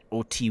me at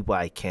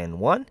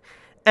OTYCan1.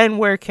 And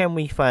where can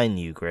we find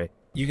you, Greg?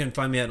 You can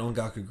find me at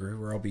Ongakuguru,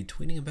 where I'll be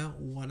tweeting about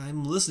what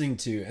I'm listening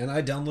to. And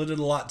I downloaded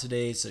a lot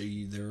today, so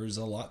there's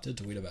a lot to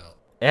tweet about.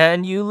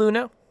 And you,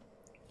 Luna?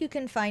 You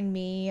can find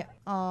me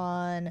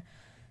on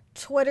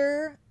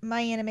Twitter,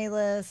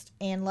 MyAnimeList,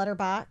 and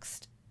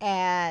Letterboxd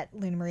at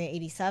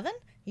LunaMaria87.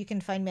 You can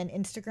find me on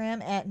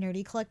Instagram at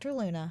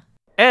NerdyCollectorLuna.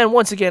 And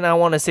once again, I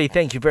want to say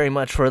thank you very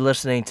much for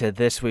listening to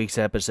this week's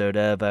episode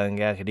of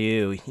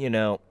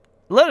Ongakudu.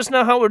 Let us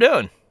know how we're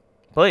doing.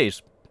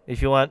 Please.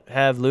 If you want,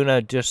 have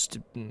Luna just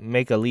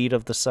make a lead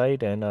of the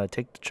site and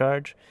take the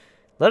charge,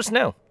 let us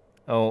know.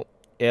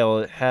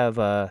 It'll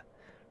have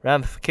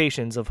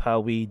ramifications of how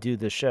we do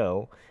the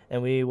show,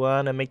 and we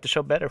want to make the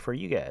show better for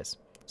you guys.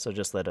 So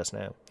just let us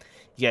know.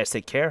 You guys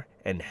take care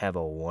and have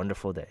a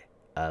wonderful day.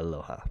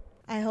 Aloha.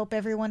 I hope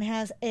everyone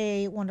has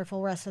a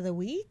wonderful rest of the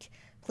week.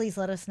 Please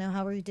let us know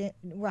how we're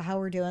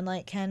doing,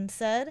 like Ken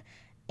said.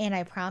 And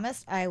I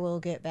promised I will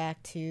get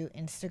back to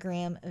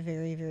Instagram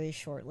very, very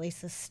shortly,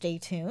 so stay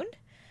tuned.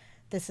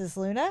 This is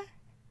Luna.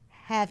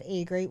 Have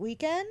a great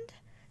weekend.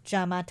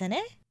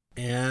 Jamatane.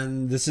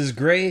 And this is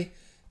Gray.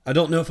 I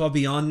don't know if I'll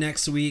be on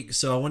next week,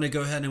 so I want to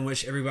go ahead and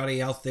wish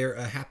everybody out there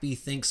a happy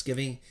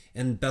Thanksgiving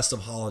and best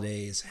of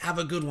holidays. Have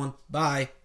a good one. Bye.